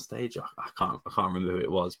one stage. I can't remember who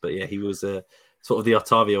it was, but yeah, he was sort of the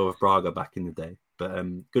Otavio of Braga back in the day. But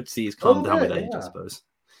good to see he's calmed down with age, I suppose.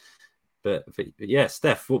 But yeah,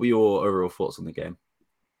 Steph, what were your overall thoughts on the game?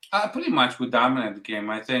 Pretty much we dominated the game.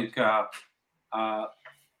 I think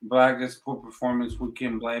Braga's poor performance, we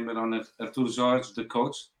can blame it on Artur Jorge, the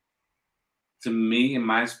coach. To me, in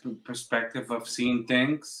my perspective of seeing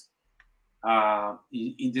things,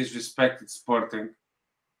 he disrespected Sporting.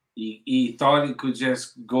 He thought he could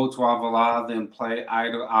just go to Alvalade and play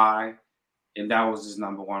eye to eye, and that was his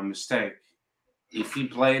number one mistake. If he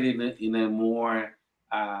played in a more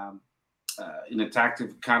in a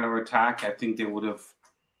tactic counterattack, I think they would have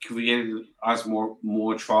created us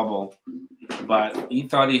more trouble. But he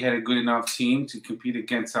thought he had a good enough team to compete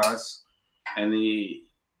against us, and he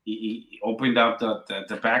opened up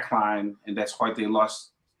the back line, and that's why they lost,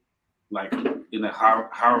 like, in a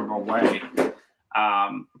horrible way.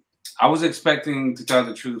 I was expecting, to tell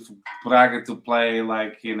the truth, Braga to play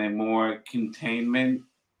like in a more containment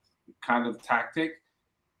kind of tactic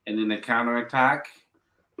and in a counterattack,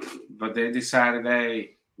 but they decided,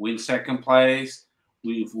 hey, win second place.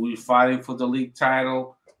 We're fighting for the league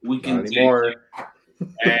title. We can take it.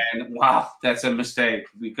 And wow, that's a mistake,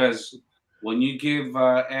 because when you give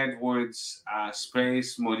Edwards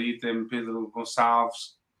space, Morita and Pedro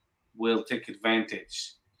Gonçalves will take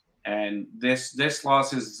advantage. And this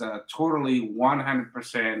loss is totally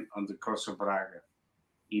 100% on the coast of Braga.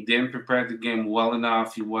 He didn't prepare the game well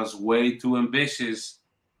enough. He was way too ambitious.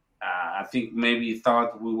 I think maybe he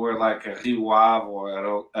thought we were like a Rio Ave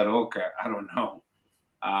or Aroca. I don't know.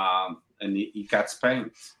 And he got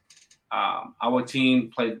spanked. Our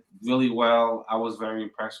team played really well. I was very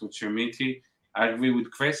impressed with Chermiti. I agree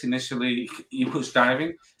with Chris. Initially, he was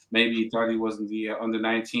diving. Maybe he thought he was in the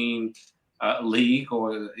under-19 league,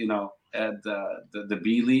 or the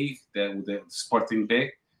B league, the Sporting B,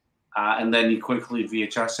 and then he quickly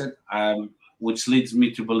readjusted, which leads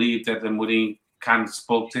me to believe that the Mourinho kind of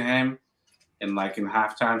spoke to him, and like in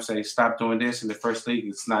halftime, say, stop doing this in the first league.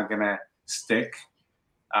 It's not gonna stick.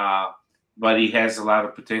 But he has a lot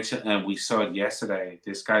of potential, and we saw it yesterday.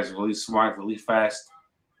 This guy's really smart, really fast.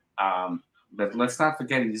 But let's not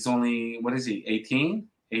forget, he's only, what is he, 18?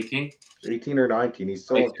 18? 18 or 19. He's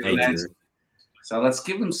still 18. So let's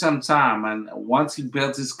give him some time. And once he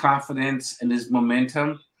builds his confidence and his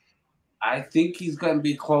momentum, I think he's going to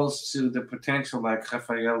be close to the potential like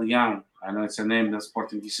Rafael Young. I know it's a name that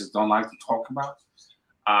Sportingistas don't like to talk about.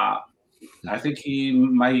 I think he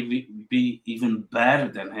might be even better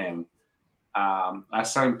than him. I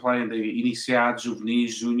saw him playing the Iniciados,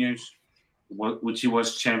 Juvenis, Juniors, which he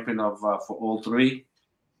was champion of for all three.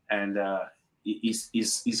 And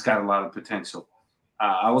he's got a lot of potential.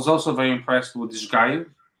 I was also very impressed with this guy.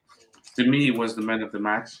 To me, he was the man of the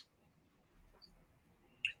match.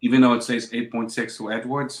 Even though it says 8.6 to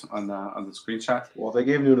Edwards on the screenshot. Well, they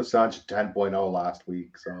gave Nuno Sancho 10.0 last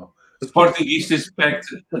week, so Sportingistas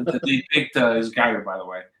they picked this guy, by the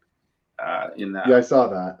way. Yeah, I saw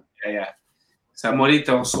that. Yeah. So Morita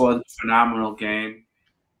also had a phenomenal game.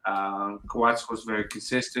 Coates was very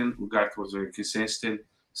consistent. Ugarte was very consistent.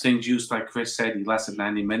 St. Just, like Chris said, he lasted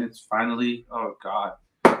 90 minutes. Finally, oh God.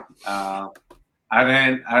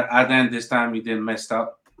 Then this time he didn't mess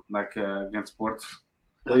up like against Porto.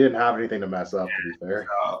 Well, he didn't have anything to mess up, to be fair.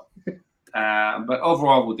 But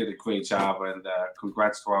overall, we did a great job, and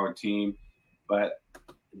congrats to our team. But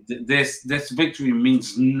this victory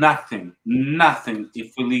means nothing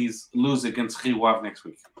if we lose against Rio Ave next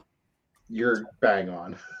week. You're bang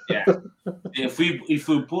on. Yeah. If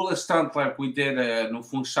we pull a stunt like we did no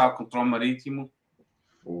Funchal contra o Marítimo,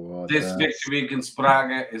 this victory against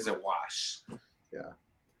Braga is a wash.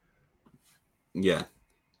 Yeah.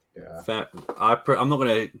 Fair. I'm not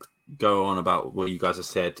going to go on about what you guys have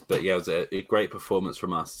said, but yeah, it was a great performance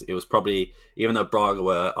from us. It was probably, even though Braga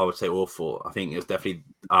were, I would say, awful, I think it was definitely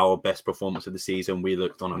our best performance of the season. We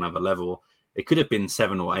looked on another level. It could have been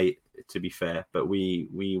 7 or 8, to be fair, but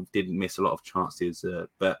we did miss a lot of chances.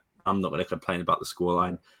 But I'm not going to complain about the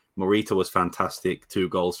scoreline. Morita was fantastic, 2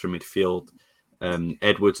 goals from midfield.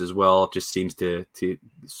 Edwards as well just seems to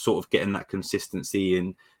sort of get in that consistency,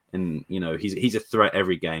 and you know, he's a threat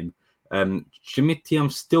every game. Chermiti, I'm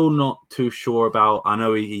still not too sure about. I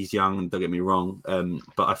know he's young, don't get me wrong,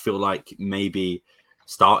 but I feel like maybe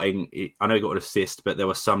starting. I know he got an assist, but there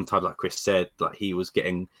was some times, like Chris said, like he was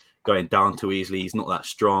going down too easily. He's not that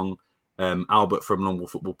strong. Albert from Long Ball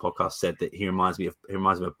Football Podcast said that he reminds me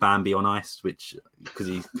of Bambi on ice, which because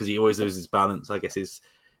he always loses balance, I guess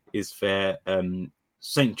is fair.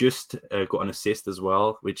 Saint Just got an assist as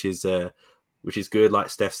well, which is good. Like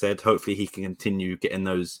Steph said, hopefully he can continue getting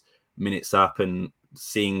those minutes up and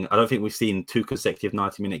seeing. I don't think we've seen 2 consecutive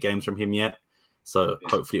 90-minute games from him yet, so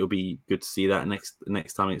hopefully it'll be good to see that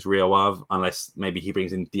next time it's Rio Ave, unless maybe he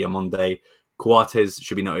brings in Diamonde. Coates,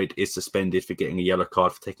 should be noted, is suspended for getting a yellow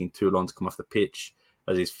card for taking too long to come off the pitch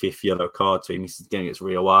as his 5th yellow card, so he misses the game against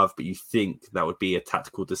Rio Ave. But you think that would be a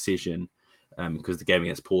tactical decision because the game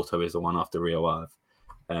against Porto is the one after Rio Ave.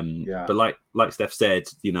 But like Steph said,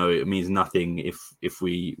 it means nothing if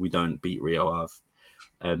we don't beat Rio Ave.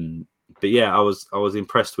 But yeah, I was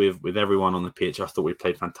impressed with everyone on the pitch. I thought we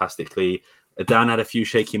played fantastically. Dan had a few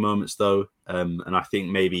shaky moments though, and I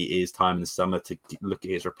think maybe it is time in the summer to look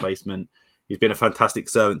at his replacement. He's been a fantastic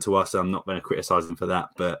servant to us. I'm not going to criticize him for that,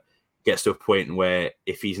 but gets to a point where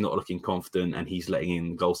if he's not looking confident and he's letting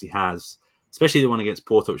in goals he has, especially the one against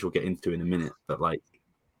Porto, which we'll get into in a minute, but like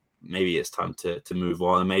maybe it's time to move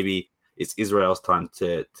on. And maybe it's Israel's time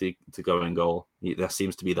to go in goal. That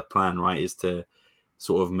seems to be the plan, right? Is to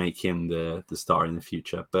sort of make him the star in the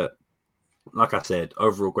future. But like I said,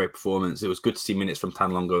 overall great performance. It was good to see minutes from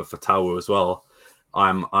Tanlongo and Fatawa as well.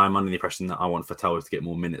 I'm under the impression that I want Fatawa to get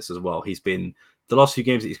more minutes as well. He's been the last few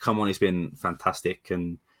games that he's come on, he's been fantastic,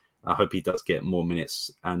 and I hope he does get more minutes.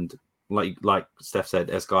 And like Steph said,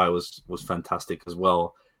 Esgai was fantastic as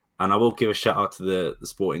well. And I will give a shout out to the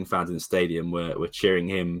Sporting fans in the stadium. We're cheering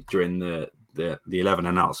him during the 11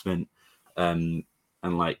 announcement, and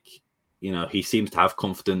like he seems to have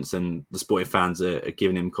confidence, and the Sporting fans are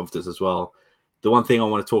giving him confidence as well. The one thing I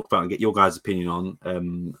want to talk about and get your guys' opinion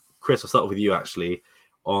on, Chris, I'll start with you actually,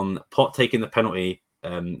 on Pot taking the penalty.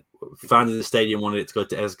 Fans in the stadium wanted it to go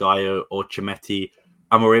to Esgaio or Chimetti.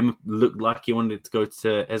 Amorim looked like he wanted it to go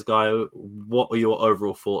to Esgaio. What are your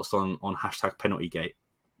overall thoughts on #PenaltyGate?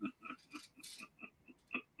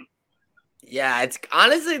 Yeah, it's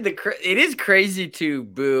honestly it is crazy to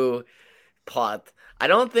boo Pot. I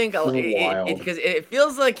don't think because it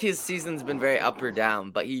feels like his season's been very up or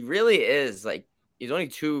down, but he really is like he's only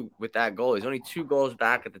 2 with that goal. He's only 2 goals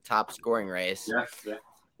back at the top scoring race. Yeah.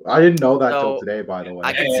 I didn't know that till today, by the way.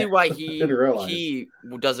 I can see why he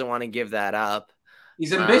doesn't want to give that up.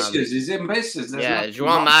 He's ambitious. Yeah,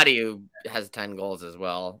 João Mario has 10 goals as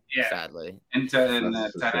well. Yeah. Sadly, and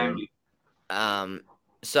Taremi.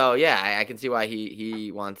 So yeah, I can see why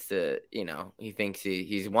he wants to. He thinks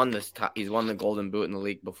he's won he's won the Golden Boot in the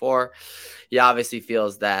league before. He obviously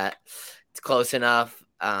feels that it's close enough.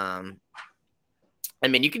 I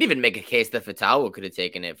mean, you could even make a case that Fatawa could have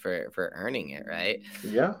taken it for earning it, right?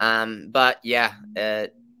 Yeah. But yeah,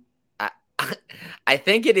 I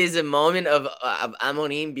think it is a moment of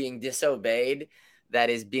Amorim being disobeyed that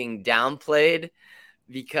is being downplayed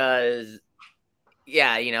because,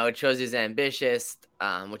 yeah, it shows he's ambitious,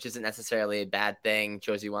 which isn't necessarily a bad thing. It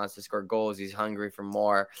shows he wants to score goals. He's hungry for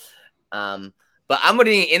more. But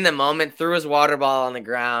Amorim in the moment threw his water ball on the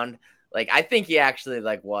ground. Like, I think he actually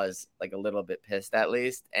was a little bit pissed at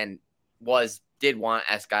least, and did want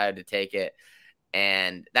Esgaio to take it.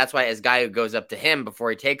 And that's why Esgaio goes up to him before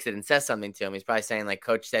he takes it and says something to him. He's probably saying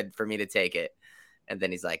Coach said for me to take it. And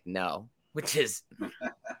then he's like, no, which is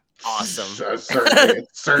awesome.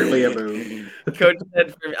 Certainly a move. Coach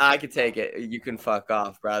said for me, I could take it. You can fuck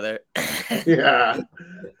off, brother. Yeah.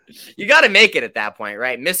 You got to make it at that point,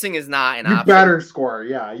 right? Missing is not an option. You better score.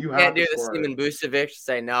 Yeah, you can't do the Simon Bucevic,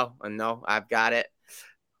 say no, I've got it,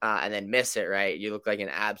 and then miss it, right? You look like an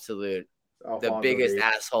absolute the biggest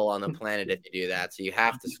asshole on the planet if you do that. So you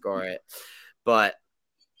have to score it. But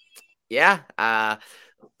yeah,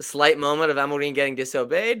 slight moment of Amorim getting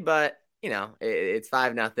disobeyed, but it's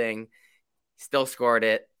 5-0. Still scored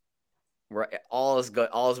it. All is good.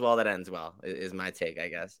 All is well that ends well is my take, I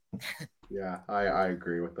guess. Yeah, I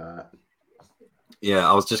agree with that. Yeah,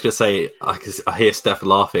 I was just going to say, I hear Steph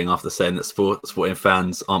laughing after saying that Sporting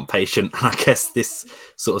fans aren't patient. And I guess this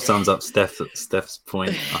sort of sums up Steph's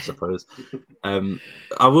point, I suppose.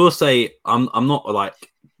 I will say, I'm not going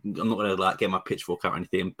to get my pitchfork out or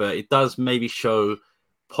anything, but it does maybe show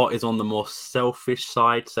Pot is on the more selfish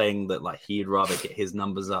side, saying that he'd rather get his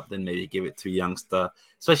numbers up than maybe give it to a youngster,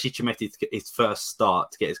 especially Chimetti to get his first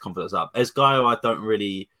start to get his confidence up. Esgaio,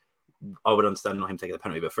 I would understand not him taking the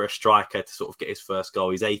penalty, but for a striker to sort of get his first goal,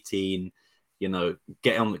 he's 18,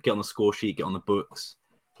 get on the score sheet, get on the books.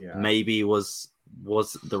 Yeah. Maybe was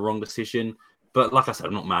the wrong decision. But like I said,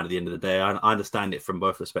 I'm not mad at the end of the day. I understand it from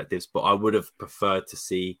both perspectives, but I would have preferred to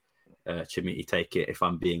see Chimetti take it, if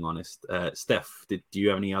I'm being honest. Steph, do you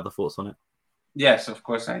have any other thoughts on it? Yes, of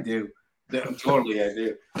course I do. Totally, I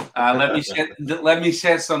do. Let me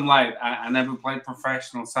shed some light. I never played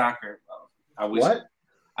professional soccer. I wish. What?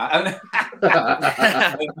 I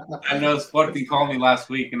know Sporting called me last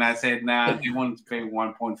week, and I said, "Nah, they wanted to pay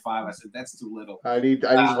 1.5." I said, "That's too little. I need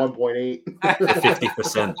 1.8.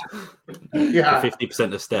 50%. Yeah.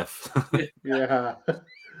 50% of Steph. Yeah.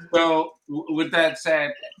 So, with that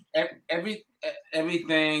said,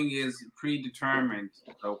 everything is predetermined.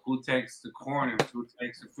 So, who takes the corners, who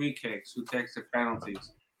takes the free kicks, who takes the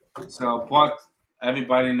penalties. So, Pot,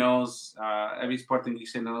 everybody knows, every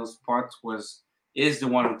Sportingista knows, Pot is the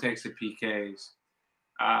one who takes the PKs.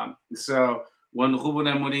 So, when Ruben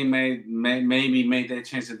Amorim maybe made that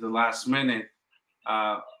change at the last minute,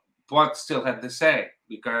 Pot still had to say,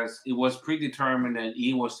 because it was predetermined that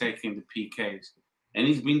he was taking the PKs. And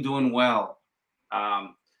he's been doing well.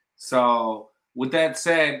 So with that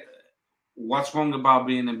said, what's wrong about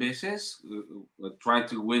being ambitious? Trying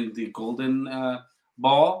to win the golden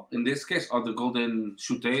ball in this case, or the golden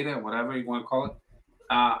chuteira, whatever you want to call it.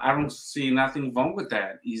 I don't see nothing wrong with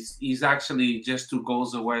that. He's actually just 2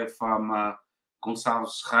 goals away from Gonçalo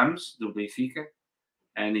Ramos, do Benfica.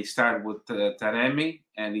 And he started with Taremi,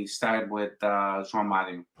 and he started with João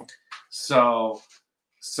Mario. So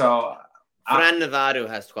Fran Navarro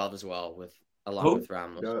has 12 as well, along with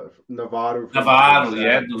Ramos. Navarro,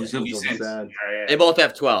 yeah. They both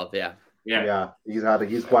have 12, yeah. Yeah.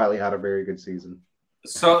 He's quietly had a very good season.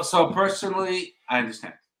 So personally, I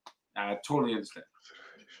understand. I totally understand.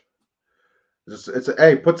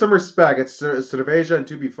 Hey, put some respect. It's Cerveja and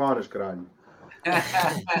Tubi Fonish, Karan.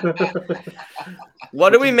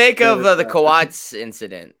 What do we make of the Coates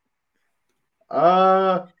incident?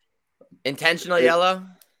 Intentional yellow?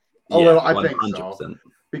 A little, I think 100%. so.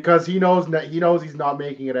 Because he knows he's not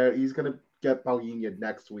making it out. He's gonna get Paulinho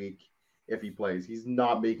next week if he plays. He's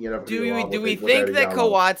not making it out. Do we think that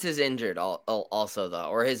Coates is injured also though,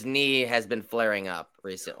 or his knee has been flaring up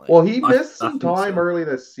recently? Well, he missed some time early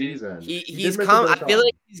this season. He's come. I feel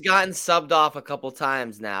like he's gotten subbed off a couple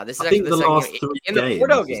times now. This is actually the last second 3 in the games,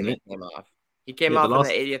 Porto game. isn't it? He came off. He came off in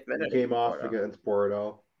the 80th minute. He came off against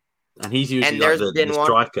Porto. And he's usually and there's like been the one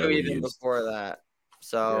striker or two we even use. before that.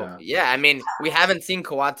 So yeah, I mean, we haven't seen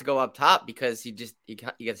Coates go up top because he gets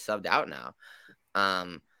subbed out now.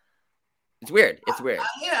 It's weird.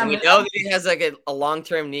 Yeah, we know that he has like a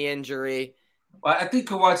long-term knee injury. Well, I think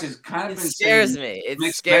Coates is kind of. It scares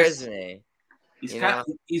me.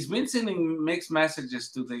 He's been sending mixed messages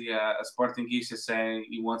to the Sportingista saying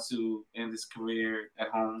he wants to end his career at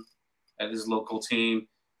home at his local team.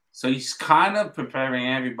 So he's kind of preparing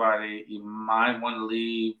everybody. He might want to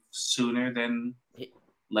leave sooner than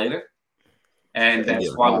later, and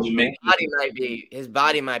that's why we make his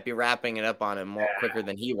body might be wrapping it up on him more quicker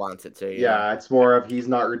than he wants it to. Yeah, it's more of he's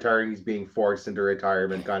not retiring; he's being forced into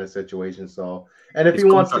retirement kind of situation. So, and if he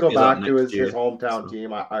wants to go back to his hometown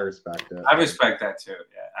team, I respect it. I respect that too.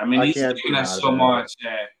 Yeah, I mean he's doing us so much.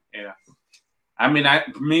 Yeah. I mean,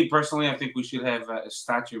 me personally, I think we should have a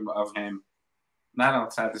statue of him. Not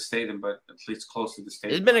outside the stadium, but at least close to the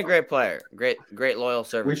stadium. He's been a great player, great loyal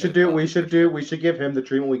servant. We should give him the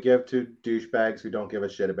treatment we give to douchebags who don't give a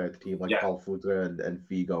shit about the team, like Paul Futre and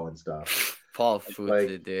Figo and stuff. Paul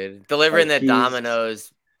Futre, dude, delivering the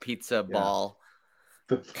Domino's pizza ball.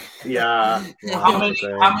 Yeah. How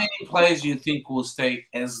many players do you think will stay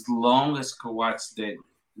as long as Coates did?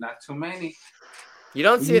 Not too many. You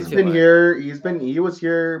don't see it too much. He was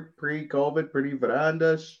here pre-COVID, pretty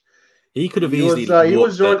verandas. He could have easily. He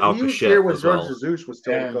was here when George Jesus was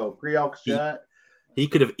still go pre-Alcachat. He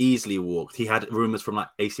could have easily walked. He had rumors from like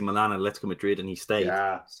AC Milan and Atletico Madrid, and he stayed.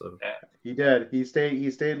 Yeah, he did. He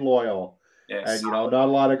stayed loyal. Yes. And not a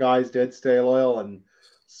lot of guys did stay loyal, and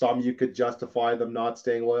some you could justify them not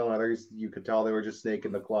staying loyal, and others you could tell they were just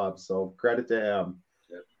snaking the club. So credit to him.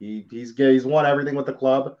 Yeah. He's won everything with the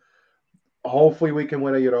club. Hopefully we can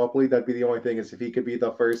win a Europa League. That'd be the only thing, is if he could be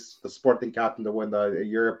the Sporting captain to win the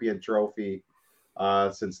European trophy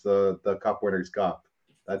since the Cup Winners' Cup.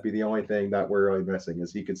 That'd be the only thing that we're really missing,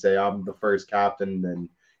 is he could say, I'm the first captain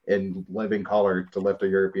in living color to lift a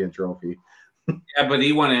European trophy. Yeah, but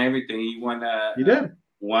he won everything. He won. He did.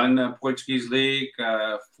 Won Portuguese League,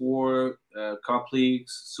 4 Cup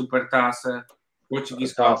Leagues, Supertaça,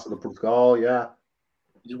 Portuguese Cup. The Portugal, yeah.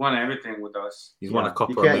 He's won everything with us. He's won a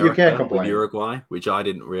Copa America with Uruguay, which I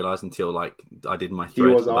didn't realize until I did my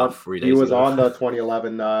thread about 3 days ago. He was on the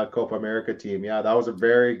 2011 Copa America team. Yeah, that was a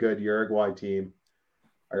very good Uruguay team.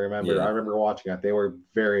 I remember watching it. They were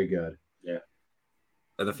very good. Yeah.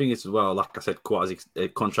 And the thing is, as well, like I said, Coates'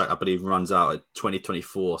 contract, I believe, runs out at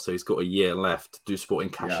 2024, so he's got a year left. Do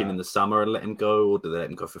Sporting cash in the summer and let him go, or do they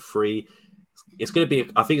let him go for free? it's going to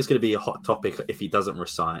be. I think it's going to be a hot topic if he doesn't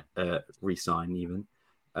resign even.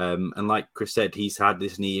 And like Chris said, he's had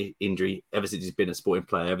this knee injury ever since he's been a Sporting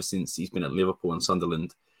player. Ever since he's been at Liverpool and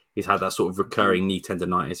Sunderland, he's had that sort of recurring knee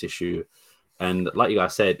tendonitis issue. And like you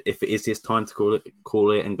guys said, if it is his time to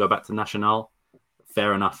call it and go back to Nacional,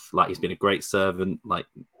 fair enough. Like, he's been a great servant. Like,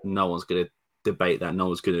 no one's going to debate that. No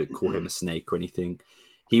one's going to call him a snake or anything.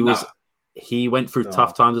 He went through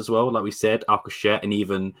tough times as well. Like we said, Alcochete, and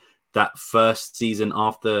even that first season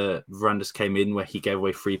after Varandas came in, where he gave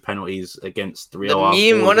away 3 penalties against Rio.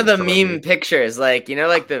 One of the meme pictures, like, it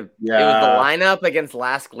was the lineup against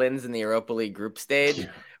Lask Linz in the Europa League group stage,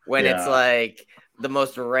 when it's like the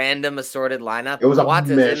most random assorted lineup. It was Coates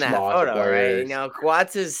a is in that photo, right?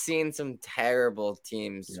 Coates has seen some terrible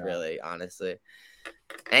teams, really, honestly.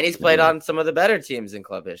 And he's played on some of the better teams in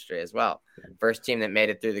club history as well. First team that made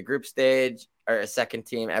it through the group stage, or a second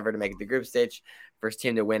team ever to make it the group stage. First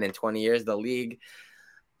team to win in 20 years, the league.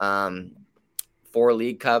 4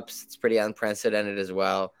 League Cups. It's pretty unprecedented as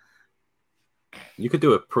well. You could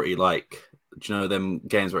do a pretty, like, do you know them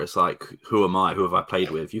games where it's like, who am I? Who have I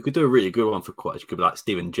played with? You could do a really good one for Coates. You could be like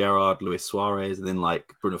Steven Gerrard, Luis Suarez, and then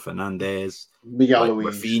like Bruno Fernandes, Miguel like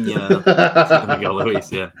Luis. Rafinha, Miguel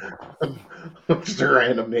Luis, yeah. Just a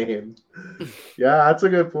random name. Yeah, that's a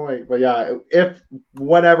good point. But yeah, if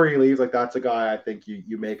whenever he leaves, like, that's a guy I think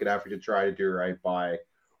you make an effort to try to do right by,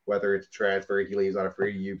 whether it's transfer, he leaves on a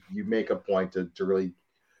free, you make a point to really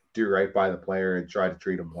do right by the player and try to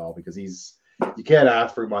treat him well, because you can't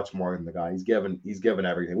ask for much more than the guy. He's given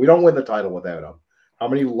everything. We don't win the title without him. How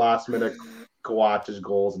many last minute Coates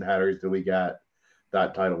goals and headers did we get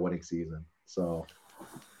that title winning season? So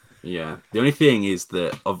yeah, the only thing is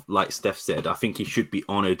that, like Steph said, I think he should be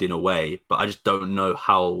honoured in a way, but I just don't know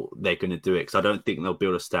how they're going to do it, because I don't think they'll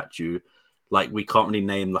build a statue. Like, we can't really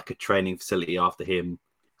name like a training facility after him,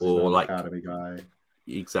 or like academy guy.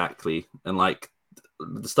 Exactly, and like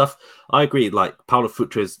the stuff. I agree. Like, Paulo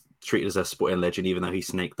Futre is treated as a Sporting legend, even though he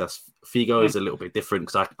snaked us. Figo is a little bit different,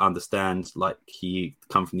 because I understand, like, he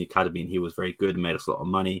come from the academy and he was very good and made us a lot of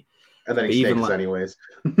money. And then he snakes anyways.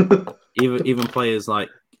 even players like,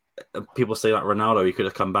 people say like Ronaldo, he could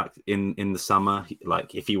have come back in the summer,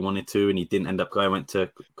 like, if he wanted to, and he didn't end up going. Went to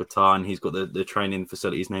Qatar, and he's got the training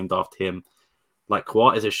facilities named after him. Like,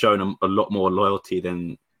 Coates has shown a lot more loyalty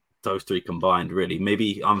than those 3 combined, really.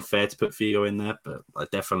 Maybe unfair to put Figo in there,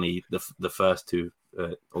 but definitely the first 2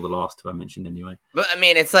 or the last 2 I mentioned anyway. But I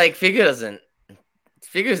mean, it's like Figo's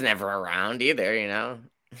never around either, you know?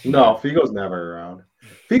 No, Figo's never around.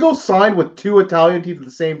 Figo signed with 2 Italian teams at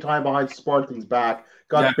the same time behind Spartan's back,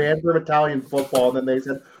 got banned from Italian football, and then they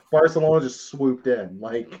said Barcelona just swooped in.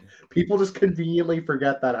 Like, people just conveniently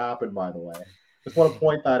forget that happened, by the way. Just want to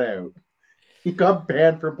point that out. He got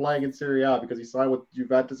banned from playing in Serie A because he signed with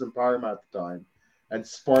Juventus and Parma at the time. And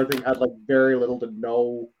Spartan had like very little to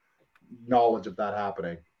no knowledge of that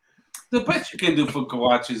happening. The best you can do for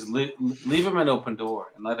Coates is leave him an open door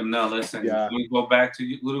and let him know, listen, you go back to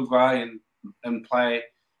Uruguay and play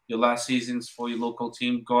your last seasons for your local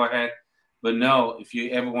team, go ahead. But no, if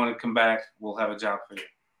you ever want to come back, we'll have a job for you.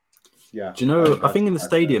 Yeah. Do you know, I think in the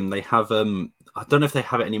stadium they have, I don't know if they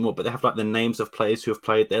have it anymore, but they have like the names of players who have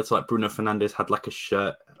played there. So like Bruno Fernandes had like a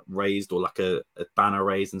shirt raised, or like a banner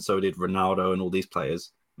raised, and so did Ronaldo and all these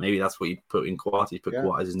players. Maybe that's what you put in Coates. You put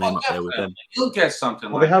Coates' name up there with them. You'll get something.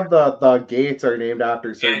 Well, they have the gates are named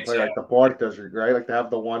after certain players, like the Portas, right? Like, they have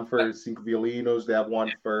the one for Cinco Violinos. They have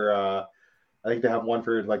one for, I think they have one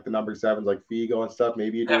for like the number 7s, like Figo and stuff.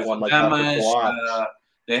 Maybe you do one like that for Coates.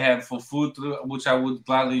 They have for Futre, which I would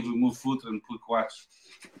gladly remove Futre and put Coates.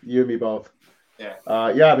 You and me both. Yeah.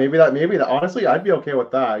 Maybe that. Honestly, I'd be okay with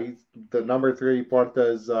that. The number 3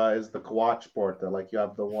 Porta is the Coates Porta. Like, you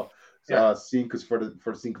have the one. Cinco's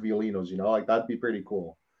for Cinco Violinos, you know, like, that'd be pretty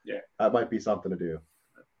cool. Yeah, that might be something to do.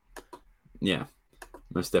 Yeah,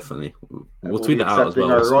 most definitely. We'll tweet that out as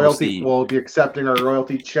well. Our royalty, we'll be accepting our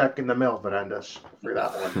royalty check in the mail, Varandas, for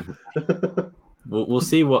that one. We'll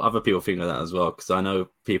see what other people think of that as well, because I know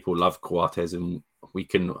people love Coates, and we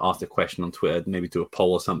can ask a question on Twitter, maybe do a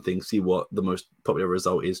poll or something, see what the most popular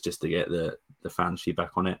result is, just to get the fans'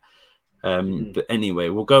 feedback on it. But anyway,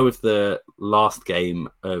 we'll go with the last game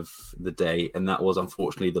of the day, and that was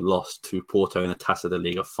unfortunately the loss to Porto in the Taça da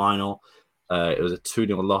Liga final. It was a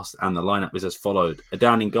 2-0 loss, and the lineup is as followed: a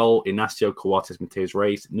down in goal, Inácio Coates, Mateus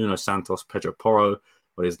Reis, Nuno Santos, Pedro Porro,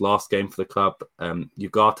 for his last game for the club.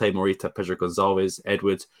 Ugarte, Morita, Pedro Gonçalves,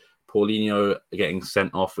 Edwards, Paulinho getting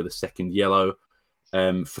sent off with a second yellow.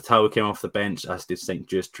 Fatau came off the bench, as did St.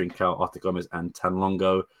 Just, Trincao, Arthur Gomez, and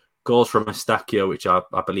Tanlongo. Goals from Eustachio, which I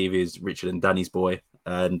believe is Richard and Danny's boy,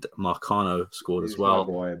 and Marcano scored as well.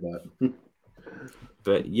 My boy, but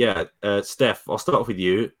But yeah, Steph, I'll start off with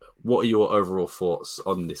you. What are your overall thoughts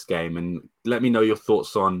on this game? And let me know your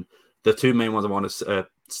thoughts on the two main ones I want to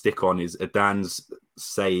stick on is Dan's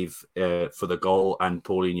save for the goal and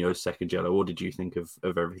Paulinho's second yellow. What did you think of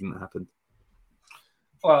everything that happened?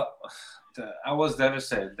 Well, I was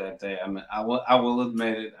devastated that day. I mean, I will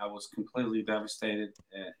admit it. I was completely devastated,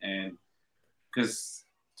 and because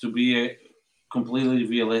to be completely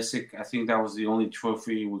realistic, I think that was the only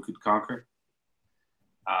trophy we could conquer.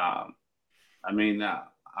 I mean,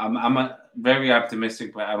 I'm very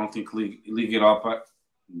optimistic, but I don't think League Europa,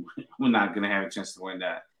 we're not going to have a chance to win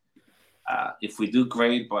that. If we do,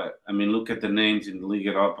 great, but I mean, look at the names in League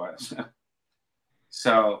Europa.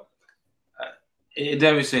 So it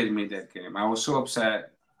devastated me, that game. I was so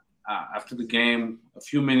upset. After the game, a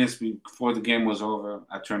few minutes before the game was over,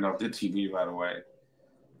 I turned off the TV right away.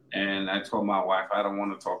 And I told my wife, I don't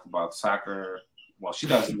want to talk about soccer. Well, she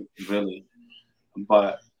doesn't really.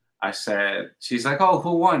 But I said, she's like, oh,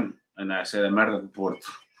 who won? And I said, America Porto.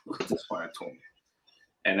 That's what I told her.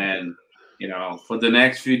 And then, for the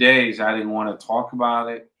next few days, I didn't want to talk about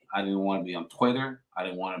it. I didn't want to be on Twitter. I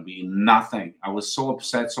didn't want to be nothing. I was so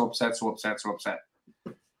upset.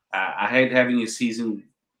 I hate having a season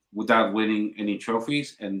without winning any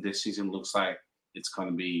trophies, and this season looks like it's going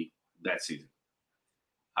to be that season.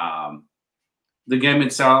 The game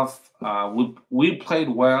itself, we played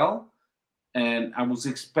well, and I was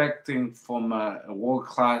expecting from a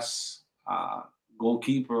world-class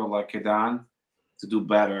goalkeeper like Edan to do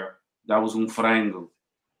better. That was un frango.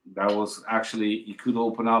 That was actually, he could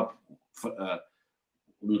open up un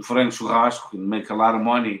frango churrasco and make a lot of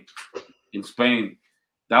money in Spain.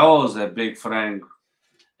 That was a big frango.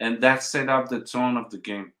 And that set up the tone of the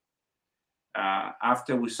game.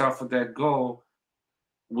 After we suffered that goal,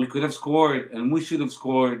 we could have scored, and we should have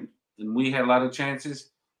scored, and we had a lot of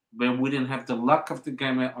chances, but we didn't have the luck of the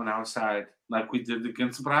game on our side like we did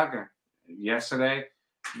against Braga. Yesterday,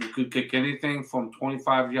 we could kick anything from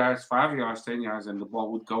 25 yards, 5 yards, 10 yards, and the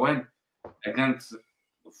ball would go in. Against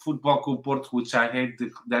Football Club Porto, which I hate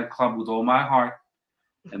that club with all my heart,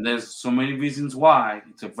 and there's so many reasons why.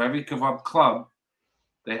 It's a very corrupt club.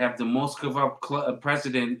 They have the most corrupt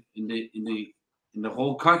president in the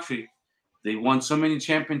whole country. They won so many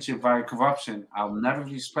championships via corruption. I'll never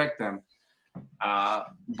respect them.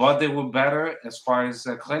 But they were better as far as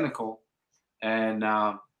clinical. And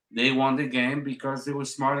they won the game because they were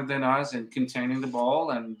smarter than us and containing the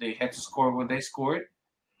ball. And they had to score when they scored.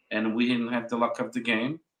 And we didn't have the luck of the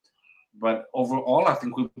game. But overall, I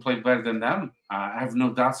think we played better than them. I have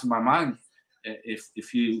no doubts in my mind.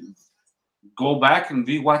 If you go back and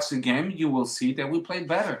rewatch the game, you will see that we played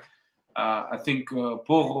better. I think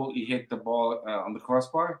Porro, he hit the ball on the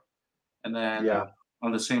crossbar, and then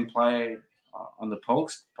on the same play on the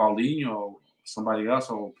post, Paulinho, somebody else,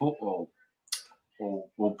 or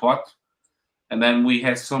Pot. And then we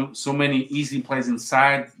had so many easy plays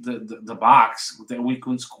inside the box that we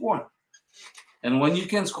couldn't score. And when you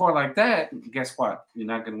can score like that, guess what? You're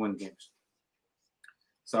not going to win games.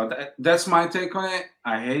 So that's my take on it.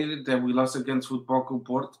 I hated that we lost against Football Club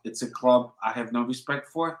Porto. It's a club I have no respect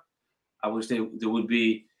for. I wish there would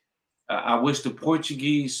be. I wish the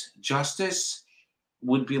Portuguese justice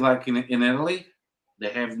would be like in Italy. They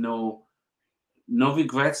have no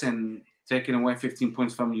regrets in taking away 15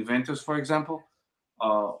 points from Juventus, for example,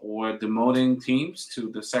 or demoting teams to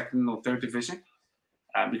the second or third division.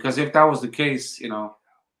 Because if that was the case,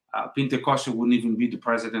 Pinto Costa wouldn't even be the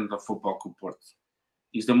president of Football Club Porto.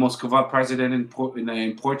 He's the most corrupt president in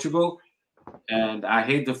Portugal, and I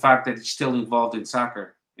hate the fact that he's still involved in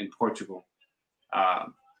soccer in Portugal. I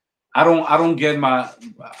don't get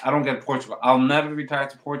Portugal. I'll never retire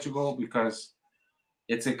to Portugal because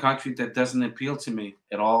it's a country that doesn't appeal to me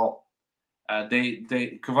at all.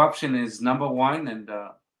 Corruption is number one, and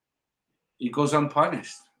it goes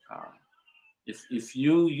unpunished. If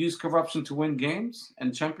you use corruption to win games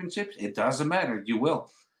and championships, it doesn't matter. You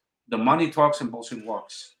will. The money talks and bullshit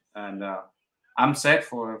walks. And I'm sad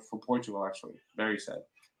for Portugal, actually. Very sad.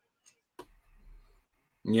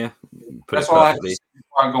 Yeah. That's all I have to say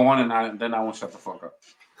before I go on, and then I won't shut the fuck up.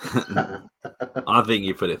 I think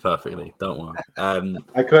you put it perfectly. Don't worry.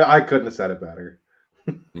 I couldn't have said it better.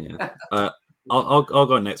 Yeah. I'll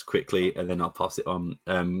go next quickly, and then I'll pass it on.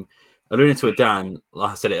 Alluding to it, Dan,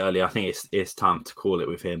 like I said it earlier, I think it's time to call it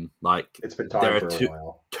with him. Like, it's been time there for are a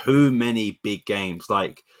while. Too many big games.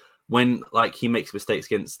 Like, when he makes mistakes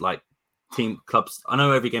against like team clubs, I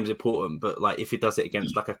know every game's important, but like if he does it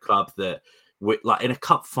against like a club that like in a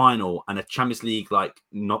cup final and a Champions League,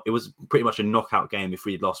 it was pretty much a knockout game. If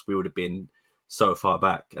we'd lost, we would have been so far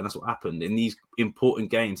back, and that's what happened in these important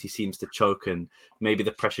games. He seems to choke, and maybe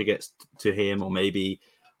the pressure gets to him, or maybe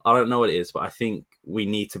I don't know what it is. But I think we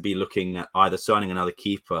need to be looking at either signing another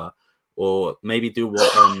keeper, or maybe do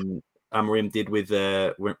what Amorim did with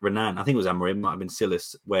Renan. I think it was Amorim, might have been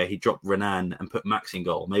Silas, where he dropped Renan and put Max in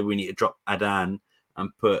goal. Maybe we need to drop Adan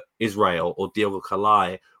and put Israel or Diogo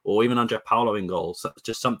Calai or even Andre Paulo in goal. So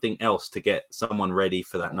just something else to get someone ready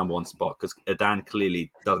for that number one spot, because Adan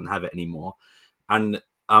clearly doesn't have it anymore. And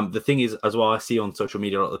the thing is, as well, I see on social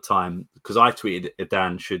media all the time, because I tweeted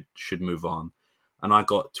Adan should move on. And I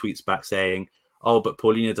got tweets back saying, oh, but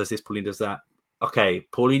Paulinho does this, Paulinho does that. Okay,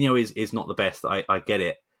 Paulinho is not the best. I get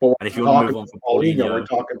it. But and if you want to move on from Paulinho, we're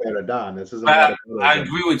talking about Adan. This isn't. I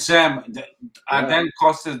agree with Sam. Adan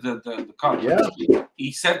costed the cup. Yeah.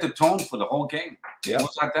 He set the tone for the whole game. Yeah. It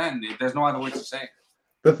was Adan. There's no other way to say it.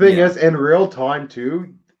 The thing is, in real time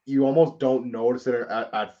too, you almost don't notice it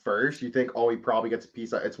at first. You think, oh, he probably gets a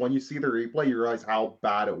piece. It's when you see the replay, you realize how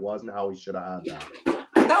bad it was and how he should have had that.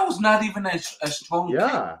 That was not even a strong kick,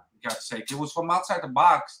 Yeah. for God's sake. It was from outside the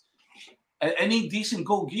box. Any decent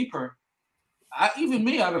goalkeeper, even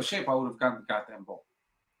me out of shape, I would have gotten the goddamn ball.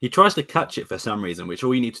 He tries to catch it for some reason, which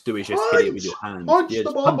all you need to do is just hit it with your hand. Punch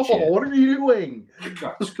the ball. What are you doing?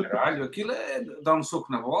 I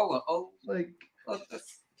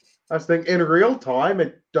was thinking, in real time,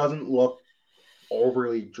 it doesn't look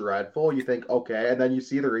overly dreadful. You think, okay, and then you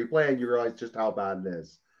see the replay and you realize just how bad it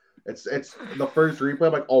is. It's the first replay.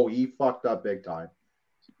 I'm like, oh, he fucked up big time.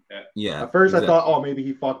 Yeah. At first, I thought, oh, maybe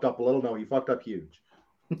he fucked up a little. No, he fucked up huge.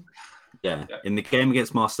 Yeah. In the game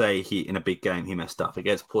against Marseille, in a big game, he messed up.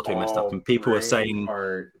 Against Porto, he messed up, and people were saying,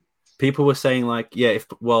 like, yeah, if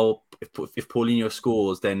Paulinho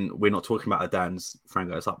scores, then we're not talking about Adan's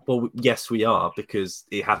Franco. It's like, well, yes, we are, because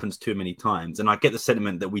it happens too many times. And I get the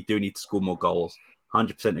sentiment that we do need to score more goals.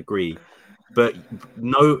 100% agree. But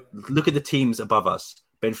no, look at the teams above us.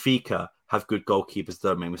 Benfica have good goalkeepers,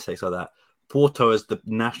 don't make mistakes like that. Porto is the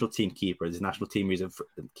national team keeper, is national team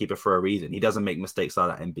keeper for a reason. He doesn't make mistakes like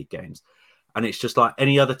that in big games. And it's just like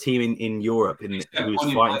any other team in Europe who's fighting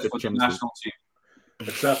for the Champions League.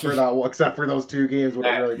 Except for those two games when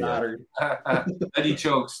it really mattered. And he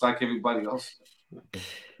chokes like everybody else.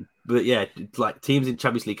 But yeah, like teams in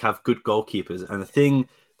Champions League have good goalkeepers. And the thing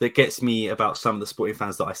that gets me about some of the Sporting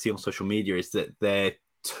fans that I see on social media is that they're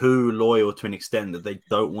too loyal to an extent that they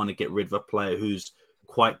don't want to get rid of a player who's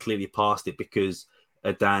quite clearly past it, because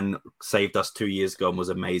Adan saved us 2 years ago and was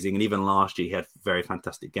amazing. And even last year, he had very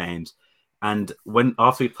fantastic games. And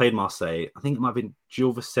after we played Marseille, I think it might have been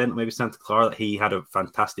Gil Vicente or maybe Santa Clara, that he had a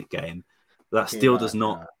fantastic game. That still does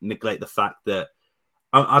not neglect the fact that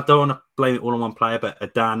I don't want to blame it all on one player, but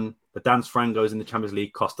Adan's Frangos in the Champions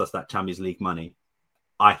League cost us that Champions League money,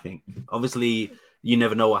 I think. Obviously, you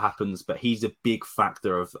never know what happens, but he's a big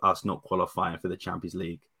factor of us not qualifying for the Champions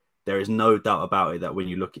League. There is no doubt about it that when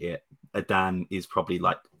you look at it, Adan is probably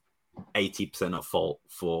like 80% at fault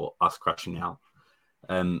for us crashing out.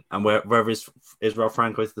 And whether Israel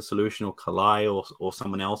Franco is the solution, or Kalai, or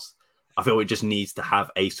someone else, I feel it just needs to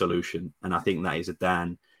have a solution. And I think that is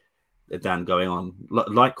Adan going on.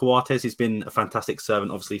 Like Coates, he's been a fantastic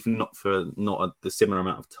servant, obviously for not the similar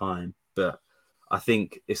amount of time. But I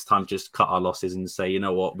think it's time to just cut our losses and say, you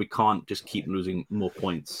know what, we can't just keep losing more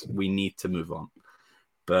points. We need to move on.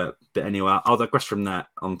 But anyway, I'll digress from that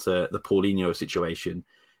onto the Paulinho situation.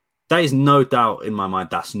 That is no doubt in my mind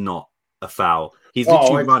that's not a foul. He's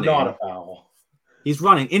literally running. Not a foul. He's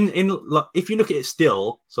running in. Like, if you look at it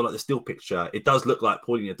still, so like the still picture, it does look like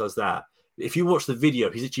Paulinho does that. If you watch the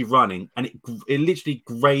video, he's literally running, and it literally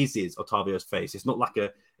grazes Otavio's face. It's not like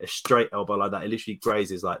a straight elbow like that. It literally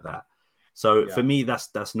grazes like that. So for me,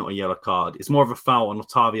 that's not a yellow card. It's more of a foul on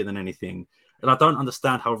Otavio than anything. And I don't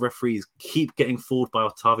understand how referees keep getting fooled by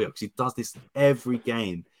Otavio, because he does this every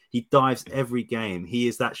game. He dives every game. He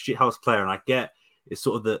is that shithouse player. And I get it's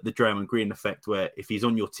sort of the Draymond Green effect, where if he's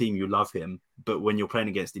on your team, you love him. But when you're playing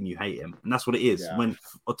against him, you hate him. And that's what it is. Yeah. When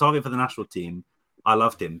Otavio for the national team, I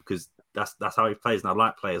loved him because that's how he plays. And I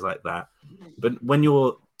like players like that. But when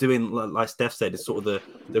you're doing, like Steph said, it's sort of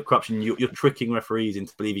the corruption. You're tricking referees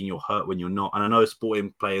into believing you're hurt when you're not. And I know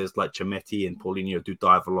Sporting players like Chametti and Paulinho do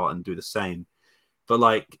dive a lot and do the same. But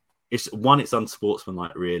like, it's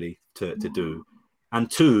unsportsmanlike, really, to do. And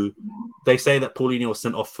two, they say that Paulinho was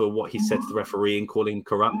sent off for what he said to the referee and calling him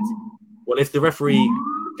corrupt. Well, if the referee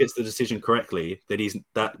gets the decision correctly,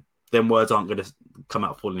 then words aren't going to come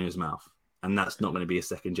out of Paulinho's mouth, and that's not going to be a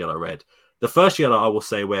second yellow red. The first yellow, I will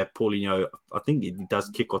say, where Paulinho, I think he does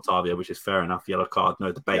kick Otavio, which is fair enough. Yellow card,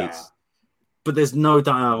 no debates. Yeah. But there's no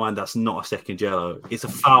doubt in my mind that's not a second yellow. It's a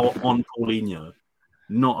foul on Paulinho.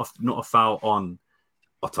 not a foul on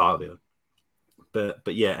Otavio.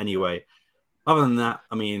 But yeah, anyway, other than that,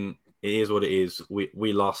 I mean, it is what it is.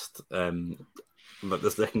 We lost. But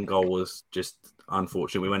the second goal was just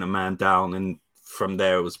unfortunate. We went a man down, and from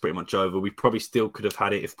there it was pretty much over. We probably still could have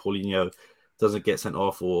had it if Paulinho doesn't get sent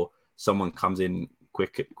off or someone comes in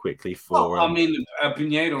quickly for. Well, I mean,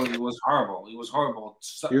 Pinheiro, it was horrible. It was horrible.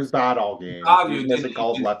 He was bad all game. He was missing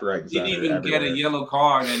calls left, right, and center. Didn't even everywhere. get a yellow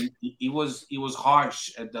card, and he was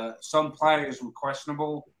harsh. Some players were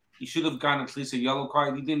questionable. He should have gotten at least a yellow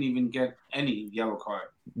card. He didn't even get any yellow card.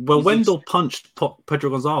 Well, Wendell punched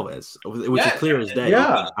Pedro Gonzalez. It was clear as day.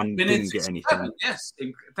 Yeah. And didn't get anything. Yes,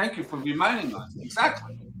 thank you for reminding us.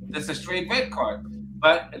 Exactly. That's a straight red card.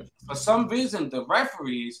 But for some reason, the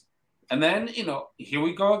referees, and then, here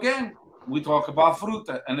we go again. We talk about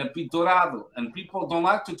Fruta and El Pinturado, and people don't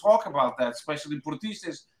like to talk about that, especially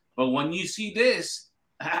Portistas. But when you see this,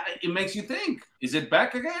 it makes you think, is it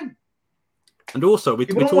back again? And also, we're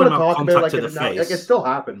talking about contact to the face. Like, it still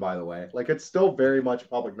happened, by the way. Like, it's still very much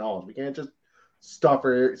public knowledge. We can't just stuff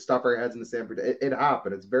our heads in the sand. It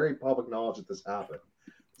happened. It's very public knowledge that this happened.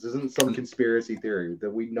 This isn't some conspiracy theory.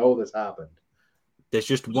 That we know this happened. There's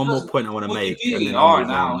just one more point I want to make.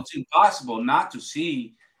 Now it's impossible not to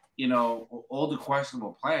see, all the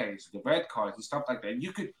questionable plays, the red cards and stuff like that.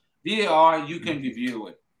 You could VAR, you can review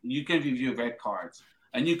it. You can review red cards,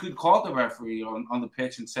 and you could call the referee on the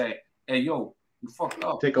pitch and say, "Hey, yo, you fucked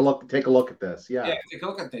up. Take a look at this. Yeah, take a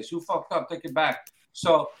look at this. You fucked up. Take it back."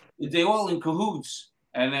 So they all in cahoots,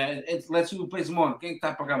 and let's see who plays more. Quem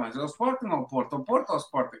tá pagando mais? Sporting or Porto? Porto or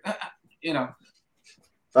Sporting?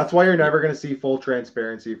 That's why you're never going to see full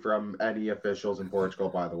transparency from any officials in Portugal,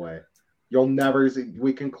 by the way. You'll never see.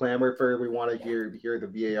 We can clamor for we want to hear the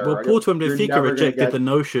VAR. Well, Porto and Benfica rejected the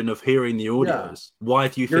notion of hearing the audios. Yeah. Why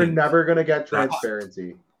do you think? You're never going to get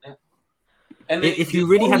transparency. Yeah. And if you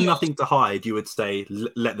really had nothing to hide, you would say,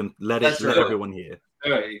 let everyone hear.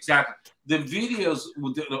 Exactly. The videos,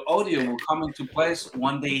 the audio will come into place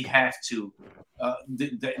when they have to.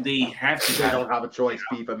 They have to. They don't have a choice.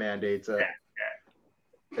 FIFA mandates it.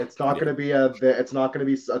 It's not going to be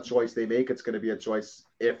a choice they make. It's going to be a choice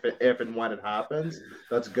if and when it happens.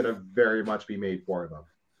 That's going to very much be made for them.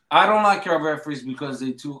 I don't like our referees because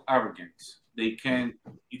they're too arrogant. You can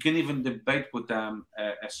even debate with them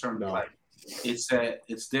a certain play. It's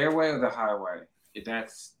their way or the highway.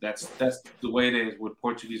 That's the way it is with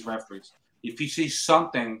Portuguese referees. If you see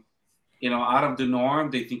something, out of the norm,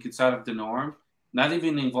 they think it's out of the norm. Not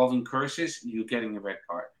even involving curses, you're getting a red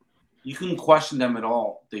card. You couldn't question them at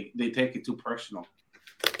all. They take it too personal.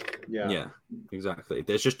 Yeah, exactly.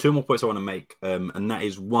 There's just two more points I want to make, and that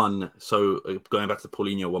is one. So going back to the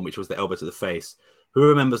Paulinho one, which was the elbow to the face. Who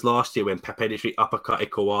remembers last year when Pepe literally uppercutted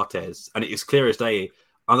Coates? And it is clear as day.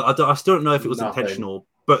 I still don't know if it was intentional,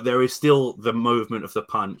 but there is still the movement of the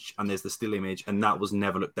punch, and there's the still image, and that was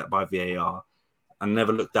never looked at by VAR, and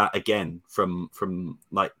never looked at again from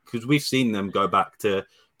because we've seen them go back to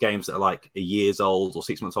games that are like a year's old or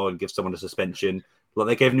 6 months old and give someone a suspension. Like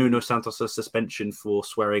they gave Nuno Santos a suspension for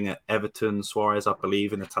swearing at Everton Suarez, I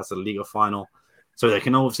believe, in the Taça Liga final. So they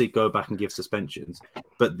can obviously go back and give suspensions.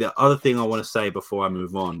 But the other thing I want to say before I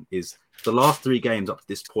move on is the last 3 games up to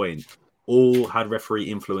this point all had referee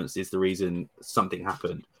influence is the reason something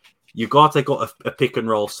happened. Ugarte got a pick and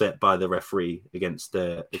roll set by the referee against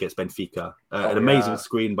Benfica. An amazing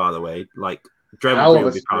screen, by the way. Like, Draymond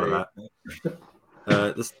would be proud of that.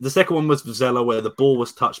 The second one was Vizela, where the ball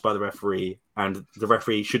was touched by the referee, and the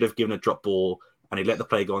referee should have given a drop ball, and he let the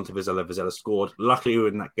play go on to Vizela. Vizela scored. Luckily, we were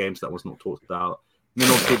in that game, so that was not talked about. And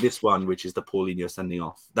then obviously this one, which is the Paulinho sending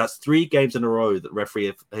off. That's 3 games in a row that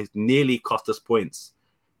referee has nearly cost us points,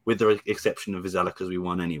 with the exception of Vizela, because we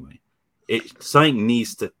won anyway. Something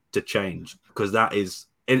needs to change, because that is...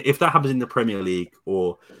 And if that happens in the Premier League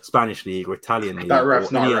or Spanish League or Italian League... That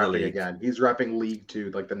ref's not repping again. He's repping League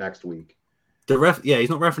 2 like the next week. The ref, he's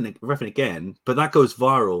not reffing again, but that goes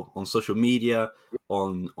viral on social media,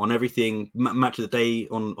 on everything. Match of the day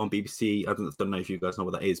on BBC. I don't know if you guys know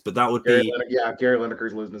what that is, but that would be Gary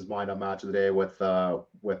Lineker's losing his mind on Match of the Day with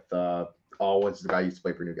what's the guy who used to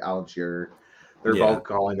play for New Alan Shearer. They're both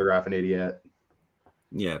calling the ref an idiot.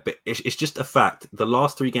 Yeah, but it's just a fact. The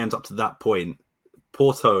last 3 games up to that point,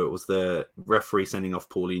 Porto was the referee sending off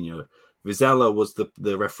Paulinho. Vizela was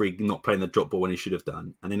the referee not playing the drop ball when he should have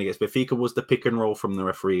done. And then against Benfica was the pick and roll from the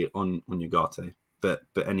referee on Ugarte. But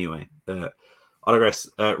anyway, I digress.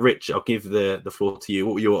 Rich, I'll give the floor to you.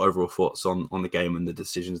 What were your overall thoughts on the game and the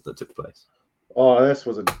decisions that took place? Oh, this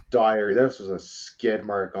was a skid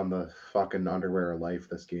mark on the fucking underwear of life,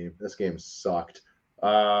 this game. This game sucked.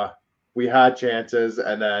 we had chances,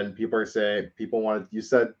 and then people wanted.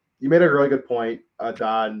 You made a really good point,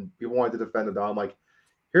 Don. People wanted to defend the Don. Like,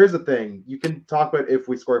 here's the thing: you can talk about if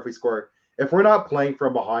we score. If we're not playing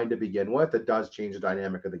from behind to begin with, it does change the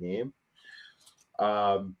dynamic of the game.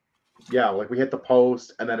 Yeah, like we hit the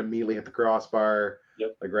post and then immediately hit the crossbar.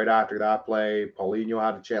 Yep. Like right after that play, Paulinho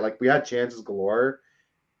had a chance. Like we had chances galore.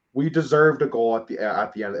 We deserved a goal at the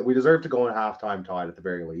end. We deserved to go in halftime tied at the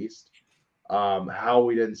very least. How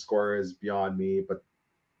we didn't score is beyond me, but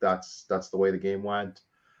that's the way the game went.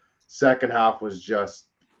 Second half was just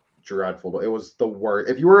dreadful. It was the worst.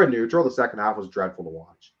 If you were a neutral, the second half was dreadful to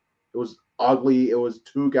watch. It was ugly. It was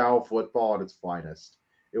two-gal football at its finest.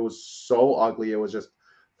 It was so ugly. It was just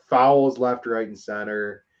fouls left, right, and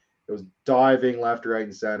center. It was diving left, right,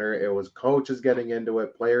 and center. It was coaches getting into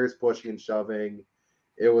it, players pushing and shoving.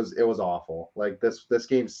 It was awful. Like this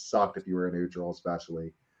game sucked if you were a neutral,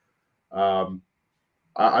 especially. I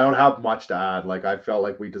don't have much to add. Like I felt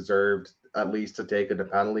like we deserved at least to take into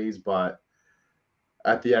penalties, but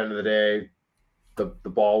at the end of the day, the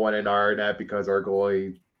ball went in our net because our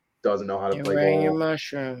goalie doesn't know how to play wearing your goal,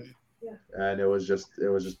 mushroom. and it was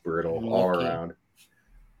just brutal all around.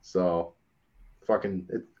 So,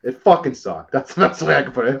 it fucking sucked. That's the best way I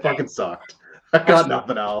can put it. It fucking sucked. I got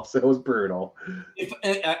nothing else. It was brutal.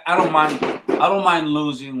 I don't mind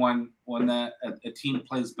losing when a team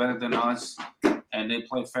plays better than us and they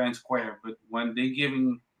play fair and square. But when they're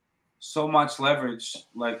giving so much leverage,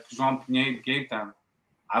 like Jean Pinnier gave them,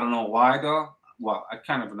 I don't know why though. Well, I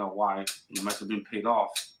kind of know why. He must have been paid off.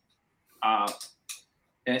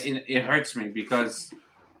 It hurts me because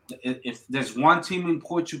if there's one team in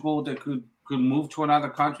Portugal that could move to another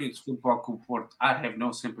country, it's Football Club Porto. I have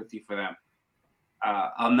no sympathy for them.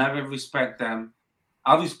 I'll never respect them.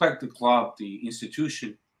 I'll respect the club, the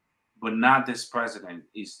institution, but not this president.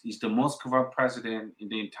 He's the most corrupt president in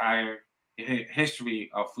the entire history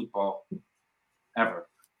of football ever.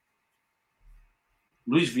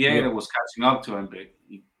 Luis Vieira was catching up to him, but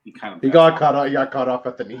he kind of got cut off. He got cut off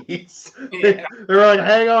at the knees. Yeah. They were like,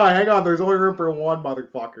 "Hang on. There's only room for one,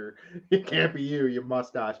 motherfucker. It can't be you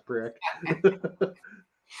mustache prick."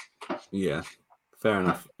 Yeah, fair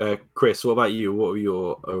enough. Chris, what about you? What were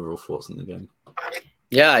your overall thoughts on the game?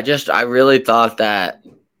 Yeah, I really thought that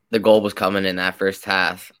the goal was coming in that first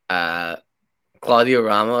half. Claudio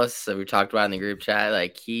Ramos, that we talked about in the group chat,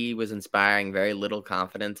 like he was inspiring very little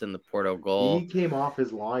confidence in the Porto goal. He came off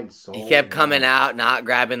his line He kept coming out, not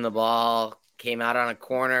grabbing the ball, came out on a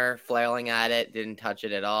corner, flailing at it, didn't touch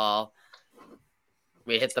it at all.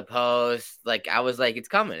 We hit the post. Like I was like, it's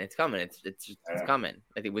coming. It's coming. It's coming.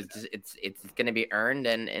 Like it was just, it's gonna be earned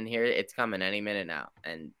and here it's coming any minute now.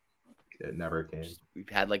 And it never came. We've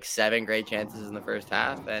had like 7 great chances in the first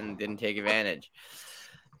half and didn't take advantage.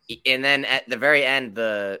 And then at the very end,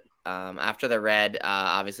 after the red,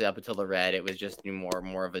 obviously up until the red, it was just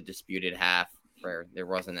more of a disputed half where there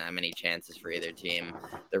wasn't that many chances for either team.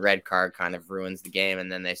 The red card kind of ruins the game,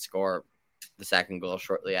 and then they score the second goal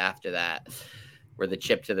shortly after that, where the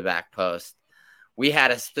chip to the back post. We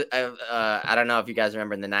had I don't know if you guys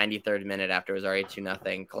remember in the 93rd minute after it was already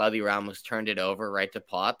 2-0, Claudio Ramos turned it over right to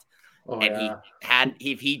Pot.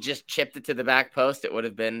 If he just chipped it to the back post, it would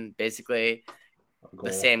have been basically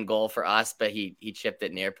the same goal for us, but he chipped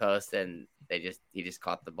it near post and he just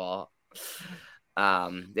caught the ball.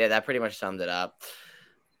 Yeah, that pretty much summed it up.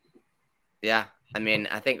 Yeah, I mean,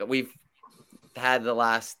 I think we've had the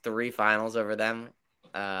last 3 finals over them.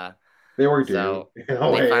 They were due. So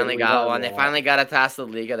they finally got one. They finally got a Taça de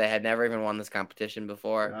Liga. They had never even won this competition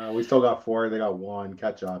before. We still got 4. They got 1.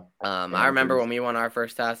 Catch up. I remember when we won our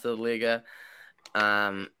first Taça de Liga.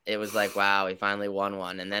 It was like, wow, we finally won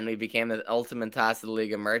one. And then we became the ultimate Taça de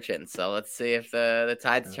Liga merchant. So let's see if the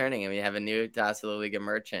tide's turning and we have a new Taça de Liga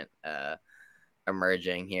merchant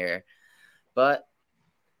emerging here. But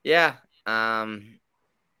yeah, I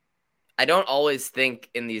don't always think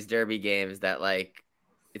in these derby games that like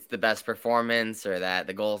it's the best performance or that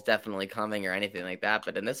the goal's definitely coming or anything like that.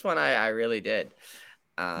 But in this one, I really did.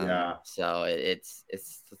 So it's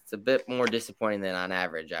a bit more disappointing than on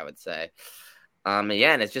average, I would say. And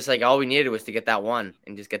it's just like all we needed was to get that one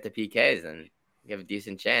and just get the PKs and you have a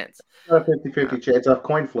decent chance. A 50-50 chance. A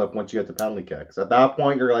coin flip once you get the penalty kicks. At that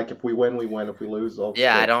point, you're like, if we win, we win. If we lose,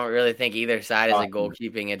 I don't really think either side is a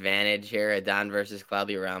goalkeeping advantage here. Don versus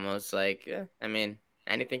Claudio Ramos. Like, I mean,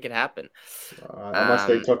 anything could happen. Unless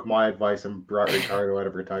they took my advice and brought Ricardo out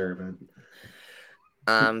of retirement.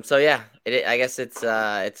 So yeah, I guess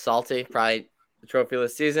it's salty. Probably the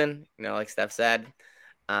trophyless season. You know, like Steph said,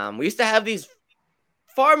 we used to have these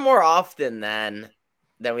far more often than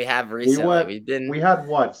than we have recently. We had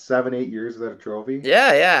what 7-8 years without a trophy.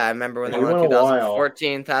 Yeah. I remember when Yeah, they we won went a while.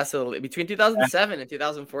 2014 Tassel between 2007 and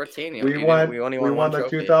 2014. We won the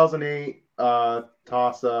 2008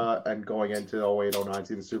 Tassa and going into 08-09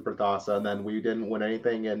 season Super Tassa, and then we didn't win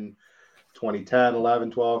anything in 2010,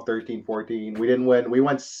 11, 12, 13, 14. We didn't win. We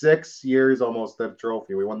went 6 years almost at a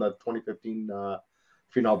trophy. We won the 2015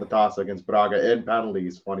 Final de Tassa against Braga in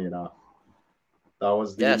penalties. Funny enough, that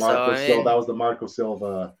was the that was the Marco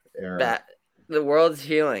Silva era. The world's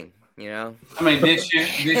healing. I mean, this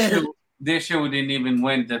year we didn't even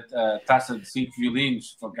win the Taça de Cinco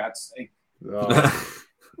Violins, for God's sake.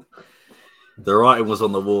 The writing was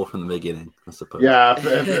on the wall from the beginning, I suppose. Yeah,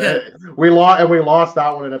 we lost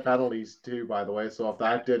that one in the penalties too, by the way. So if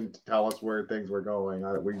that didn't tell us where things were going,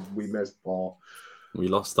 we missed Paul. We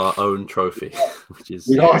lost our own trophy, which is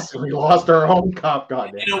we lost our own cup.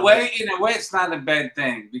 Goddamn. In a way, it's not a bad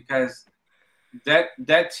thing because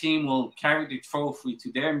that team will carry the trophy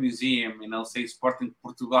to their museum and they'll say Sporting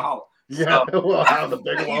Portugal. Yeah, so, we'll have the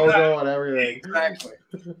big logo and everything. Exactly.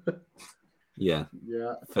 Yeah.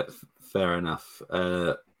 Yeah. Fair enough.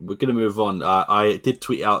 We're going to move on. I did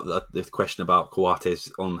tweet out the question about Coates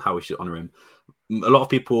on how we should honour him. A lot of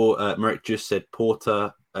people, Merrick just said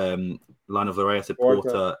Porter, Line of the Ray said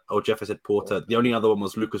Porter, or Jeff said Porter. The only other one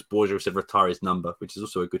was Lucas Borgia who said retire his number, which is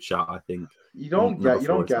also a good shout, I think. You don't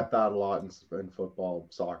get that a lot in football,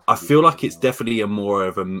 soccer. I feel like it's definitely a more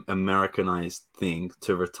of an Americanized thing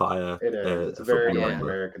to retire. It is. It's a very North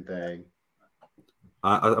American thing.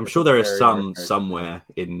 I'm sure there is some somewhere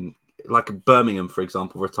in, like Birmingham, for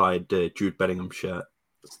example, retired Jude Bellingham shirt.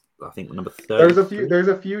 I think number 30. There's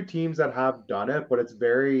a few teams that have done it, but it's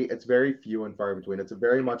very few and far between. It's a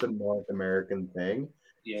very much a North American thing.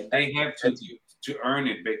 Yeah, they have to earn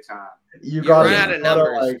it big time. You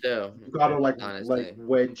gotta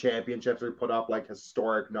win championships or put up like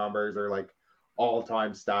historic numbers or like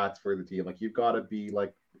all-time stats for the team. Like you've got to be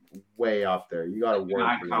like way up there. You got to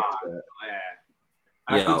work for it.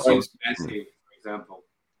 I could say Messi, for example.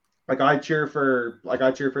 Like I cheer for the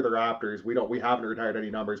Raptors. We haven't retired any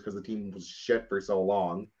numbers because the team was shit for so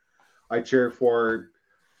long. I cheer for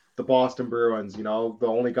the Boston Bruins. The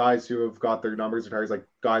only guys who have got their numbers retired is like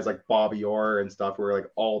guys like Bobby Orr and stuff who are like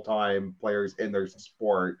all-time players in their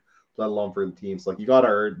sport, let alone for the team. So like you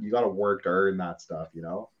gotta work to earn that stuff.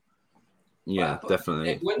 Yeah,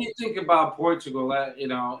 definitely. When you think about Portugal,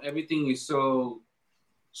 everything is so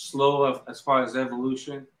slow as far as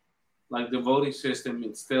evolution. Like the voting system,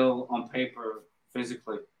 it's still on paper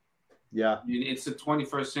physically. Yeah. I mean, it's the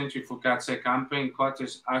 21st century, for God's sake. I'm paying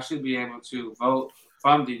Qatars. I should be able to vote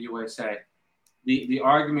from the USA. The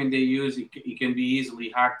argument they use, it can be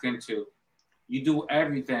easily hacked into. You do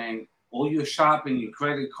everything, all your shopping, your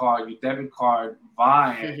credit card, your debit card,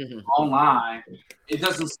 buying online. It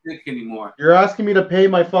doesn't stick anymore. You're asking me to pay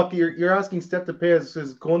my fucking. You're asking Steph to pay his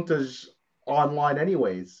contas online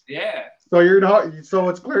anyways. Yeah. So you're not. So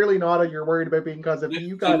it's clearly not. You're worried about being because if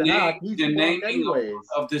you got hacked, he's the naming anyways.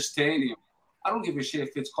 of the stadium. I don't give a shit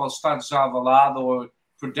if it's called Stade Javalado or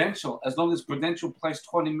Prudential, as long as Prudential plays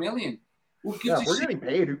 20 million. Who gives a shit? We're getting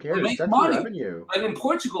paid. Who cares? That's money. Revenue. But in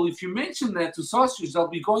Portugal, if you mention that to sausage, they'll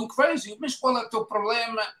be going crazy. Mas qual é o teu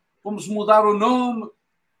problema? Vamos mudar o nome.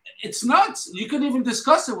 It's nuts. You couldn't even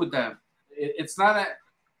discuss it with them. It's not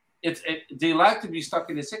they like to be stuck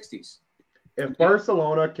in the 60s. If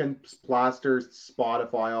Barcelona can plaster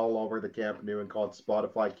Spotify all over the Camp Nou and call it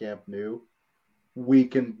Spotify Camp Nou, we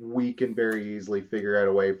can very easly figure out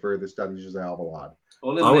a way for the Stade Javalado.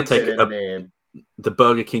 I would take a name. The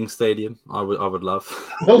Burger King Stadium. I would love.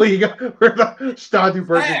 The Liga, or the Stade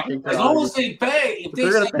Burger King. As long as they pay. If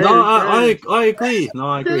they say, no, I agree. No,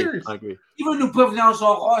 I agree. Even the Pavilion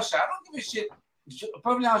Jean Rocha, I don't give a shit.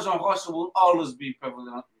 Pavilion Jean Rocha will always be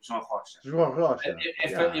Pavilion Jean Rocha.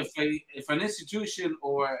 If an institution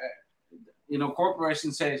or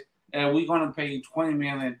corporation says we're going to pay you 20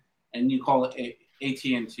 million and you call it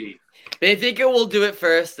AT&T, they think it will do it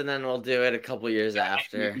first and then we'll do it a couple years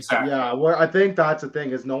after. Exactly. Yeah, well, I think that's the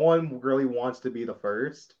thing is no one really wants to be the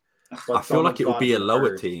first. I feel like it would be a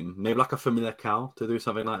lower team, maybe like a Famalicão to do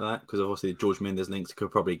something like that, because obviously George Mendes links could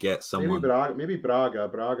probably get someone. Maybe Braga.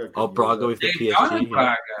 Braga with the PSG.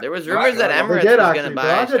 Yeah. There was rumors that Emirates was going to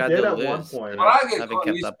buy Braga did at one point. Braga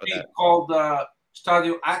called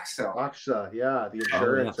Stadio Axel. Axel, yeah, the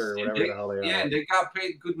insurance or whatever the hell they are. Yeah, and they got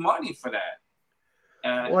paid good money for that.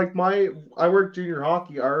 I worked junior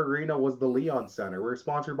hockey. Our arena was the Leon Center. We're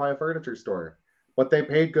sponsored by a furniture store, but they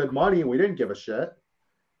paid good money and we didn't give a shit.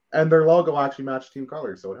 And their logo actually matched team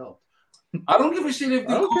colors, so it helped. I don't give a shit if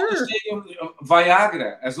they call the stadium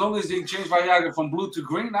Viagra. As long as they change Viagra from blue to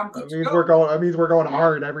green, I'm good to go. That means we're going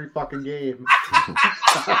hard every fucking game.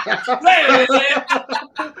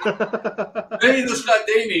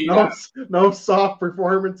 No soft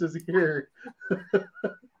performances here.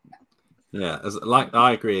 Yeah,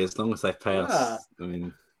 I agree. As long as they pay us, I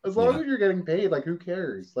mean, as long as you're getting paid, like who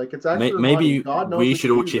cares? Like it's extra maybe money. God knows we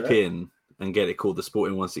should all chip in and get it called the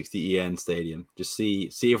Sporting160EN Stadium. Just see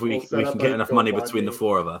if we can get enough money between the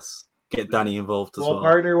four of us. Get Danny involved as well. We'll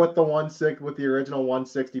partner with the original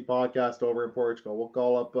 160 podcast over in Portugal. We'll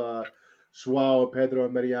call up Joao, Pedro,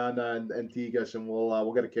 Mariana, and Tigas, and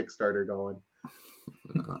we'll get a Kickstarter going.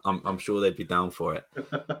 I'm sure they'd be down for it.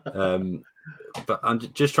 But I'm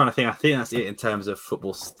just trying to think. I think that's it in terms of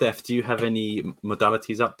football. Steph, do you have any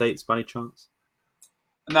modalities updates by any chance?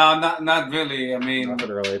 No, not really. I mean, nothing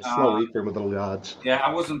really. It's a slow week for Modalidades. Yeah,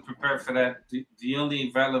 I wasn't prepared for that. The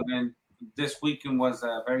only relevant this weekend was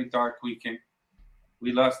a very dark weekend.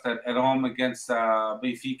 We lost at home against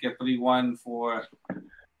Benfica 3-1 for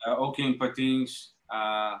Oaking Patins.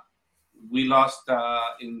 We lost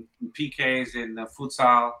in PKs in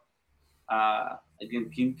futsal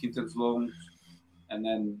against Quintas Loans. And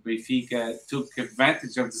then Benfica took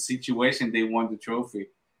advantage of the situation. They won the trophy.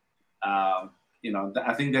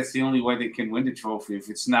 I think that's the only way they can win the trophy if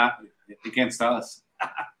it's not against us.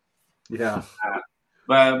 Yeah.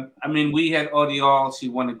 But, I mean, we had Odiol. She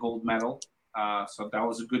won a gold medal. So that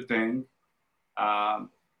was a good thing.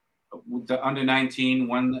 With the under-19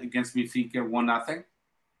 won against Benfica 1-0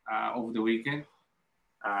 over the weekend.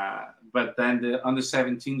 But then the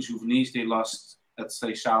under-17 juveniles, they lost at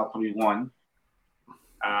Seychelles 3-1.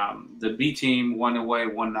 The B team won away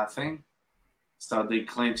 1-0. So they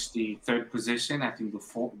clinched the third position. I think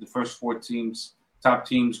the first four top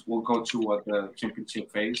teams will go to the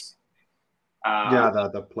championship phase.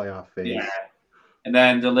 The playoff phase. Yeah. And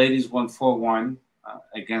then the ladies won 4-1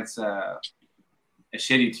 against a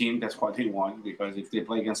shitty team. That's why they won, because if they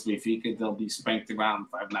play against Benfica, they'll be spanked around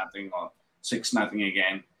 5-0 or 6-0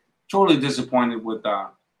 again. Totally disappointed with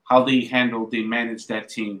how they managed that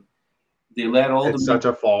team. They let all it's such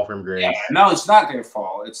a fall from grace. Yeah, no, it's not their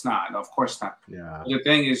fault. It's not. Of course not. Yeah. But the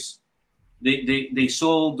thing is, they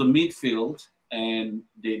sold the midfield and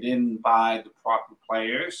they didn't buy the proper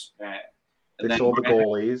players. They sold the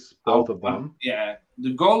goalies, both of them. Yeah,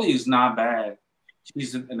 the goalie is not bad.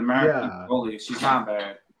 She's an American goalie. She's not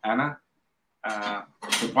bad, Anna.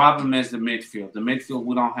 The problem is the midfield. The midfield,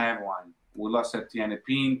 we don't have one. We lost Etienne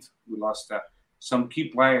Pint. We lost some key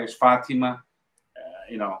players, Fatima,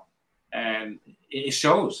 and it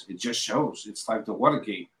shows. It just shows. It's like the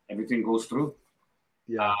Watergate. Everything goes through.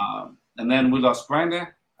 Yeah. And then we lost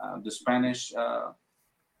Brenda, the Spanish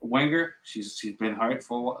winger. She's been hurt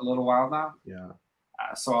for a little while now. Yeah.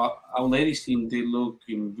 So our ladies team, they look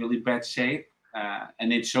in really bad shape,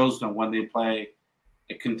 and it shows them when they play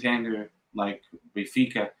a contender like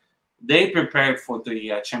Benfica. They prepared for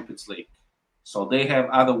the Champions League, so they have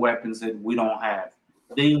other weapons that we don't have.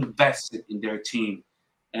 They invested in their team,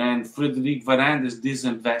 and Frederic Varandas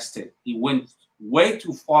disinvested. He went way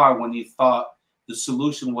too far when he thought the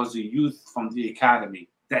solution was the youth from the academy.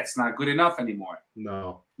 That's not good enough anymore.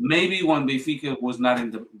 No. Maybe when Benfica was not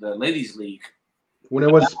in the ladies' league. When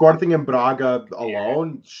it was Sporting and Braga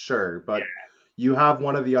alone, sure. But you have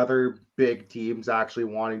one of the other big teams actually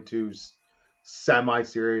wanting to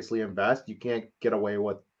semi-seriously invest. You can't get away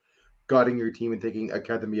with gutting your team and thinking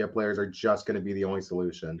Academia players are just going to be the only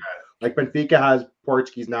solution. Like Benfica has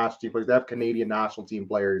Portuguese national team players. They have Canadian national team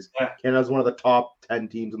players. Canada's one of the top 10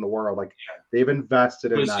 teams in the world. Like they've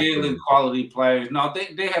invested in that. Brazilian quality players. No,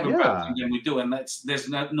 they have a better team than we do, and there's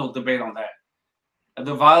no debate on that.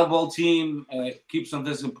 The volleyball team keeps on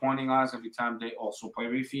disappointing us every time they also play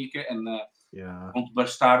Benfica, and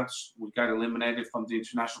Bastards, we got eliminated from the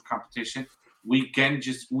international competition. We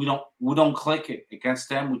don't click it against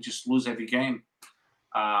them. We just lose every game.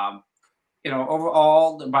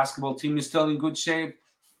 Overall, the basketball team is still in good shape.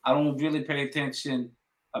 I don't really pay attention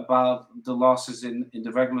about the losses in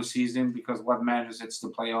the regular season, because what matters, it's the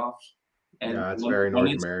playoffs. And it's very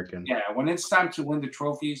North American. Yeah, when it's time to win the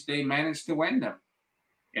trophies, they manage to win them.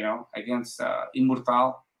 Against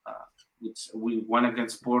Immortal, which we won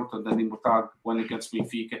against Porto, then Immortal won against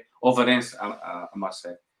Benfica, Overense, I must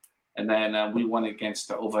say. And then we won against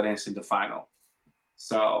Overense in the final.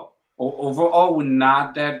 So overall, we're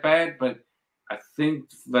not that bad, but I think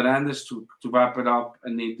Varandas, to wrap it up,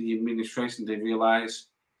 and the administration, they realize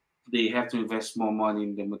they have to invest more money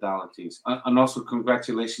in the modalities. And also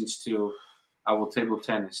congratulations to our table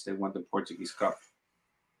tennis. They won the Portuguese Cup.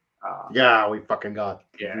 Yeah, we fucking got.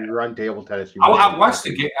 Yeah. We run table tennis. I watched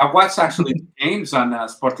the game. I watched actually games on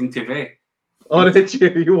Sporting TV. Oh, did you?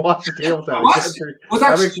 You watched the table tennis?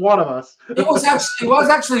 That makes one of us. It was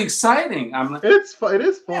actually exciting. It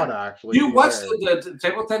is fun actually. You watched the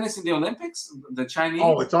table tennis in the Olympics? The Chinese?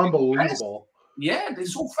 Oh, it's unbelievable. Yeah, they're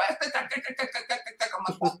so fast.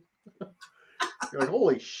 You're like,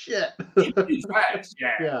 holy shit. It's fast.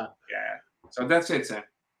 Yeah. So that's it, Sam.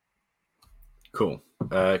 Cool.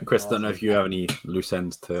 Chris, don't know if you have any loose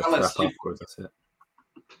ends to wrap up, or that's it.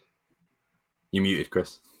 You muted,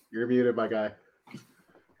 Chris. You're muted, my guy.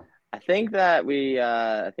 I think that we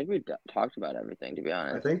talked about everything, to be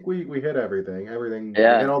honest. I think we hit everything. Everything.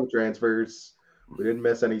 Yeah. We hit all the transfers. We didn't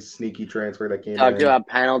miss any sneaky transfer that came in. Talked about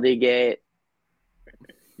penalty gate.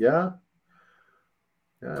 Yeah.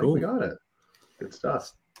 Yeah, I Cool. think we got it. Good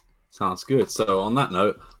stuff. Sounds good. So on that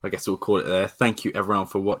note, I guess we'll call it there. Thank you everyone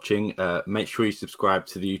for watching. Make sure you subscribe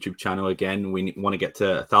to the YouTube channel. Again, we want to get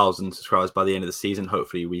to 1,000 subscribers by the end of the season.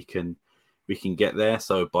 Hopefully we can get there.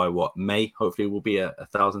 So by May, hopefully we'll be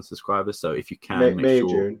 1,000 subscribers. So if you can, make sure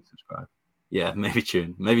June. Subscribe. Yeah, maybe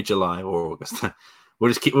June, maybe July or August. We'll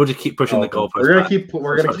just keep pushing the goalpost. We're gonna keep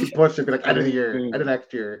pushing. Be like end of the year, end of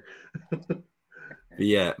next year. But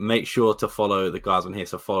yeah, make sure to follow the guys on here.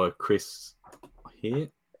 So follow Chris here.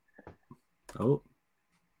 Oh,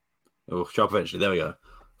 sharp eventually. There we go.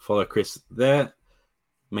 Follow Chris there.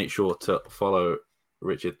 Make sure to follow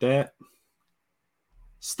Richard there.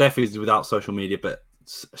 Steph is without social media, but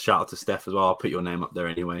shout out to Steph as well. I'll put your name up there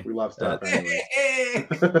anyway. We love Steph anyway.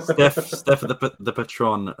 Steph, the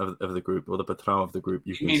patron of the group, or the patron of the group,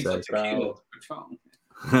 you can say.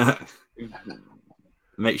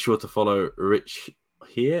 Make sure to follow Rich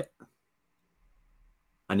here.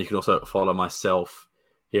 And you can also follow myself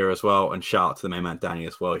here as well, and shout out to the main man Danny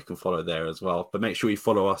as well. You can follow there as well. But make sure you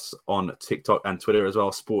follow us on TikTok and Twitter as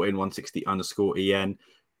well. SPORTING160_EN.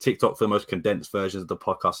 TikTok for the most condensed versions of the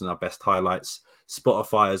podcast and our best highlights.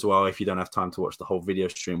 Spotify as well. If you don't have time to watch the whole video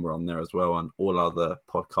stream, we're on there as well, on all other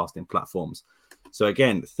podcasting platforms. So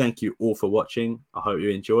again, thank you all for watching. I hope you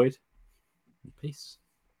enjoyed. Peace.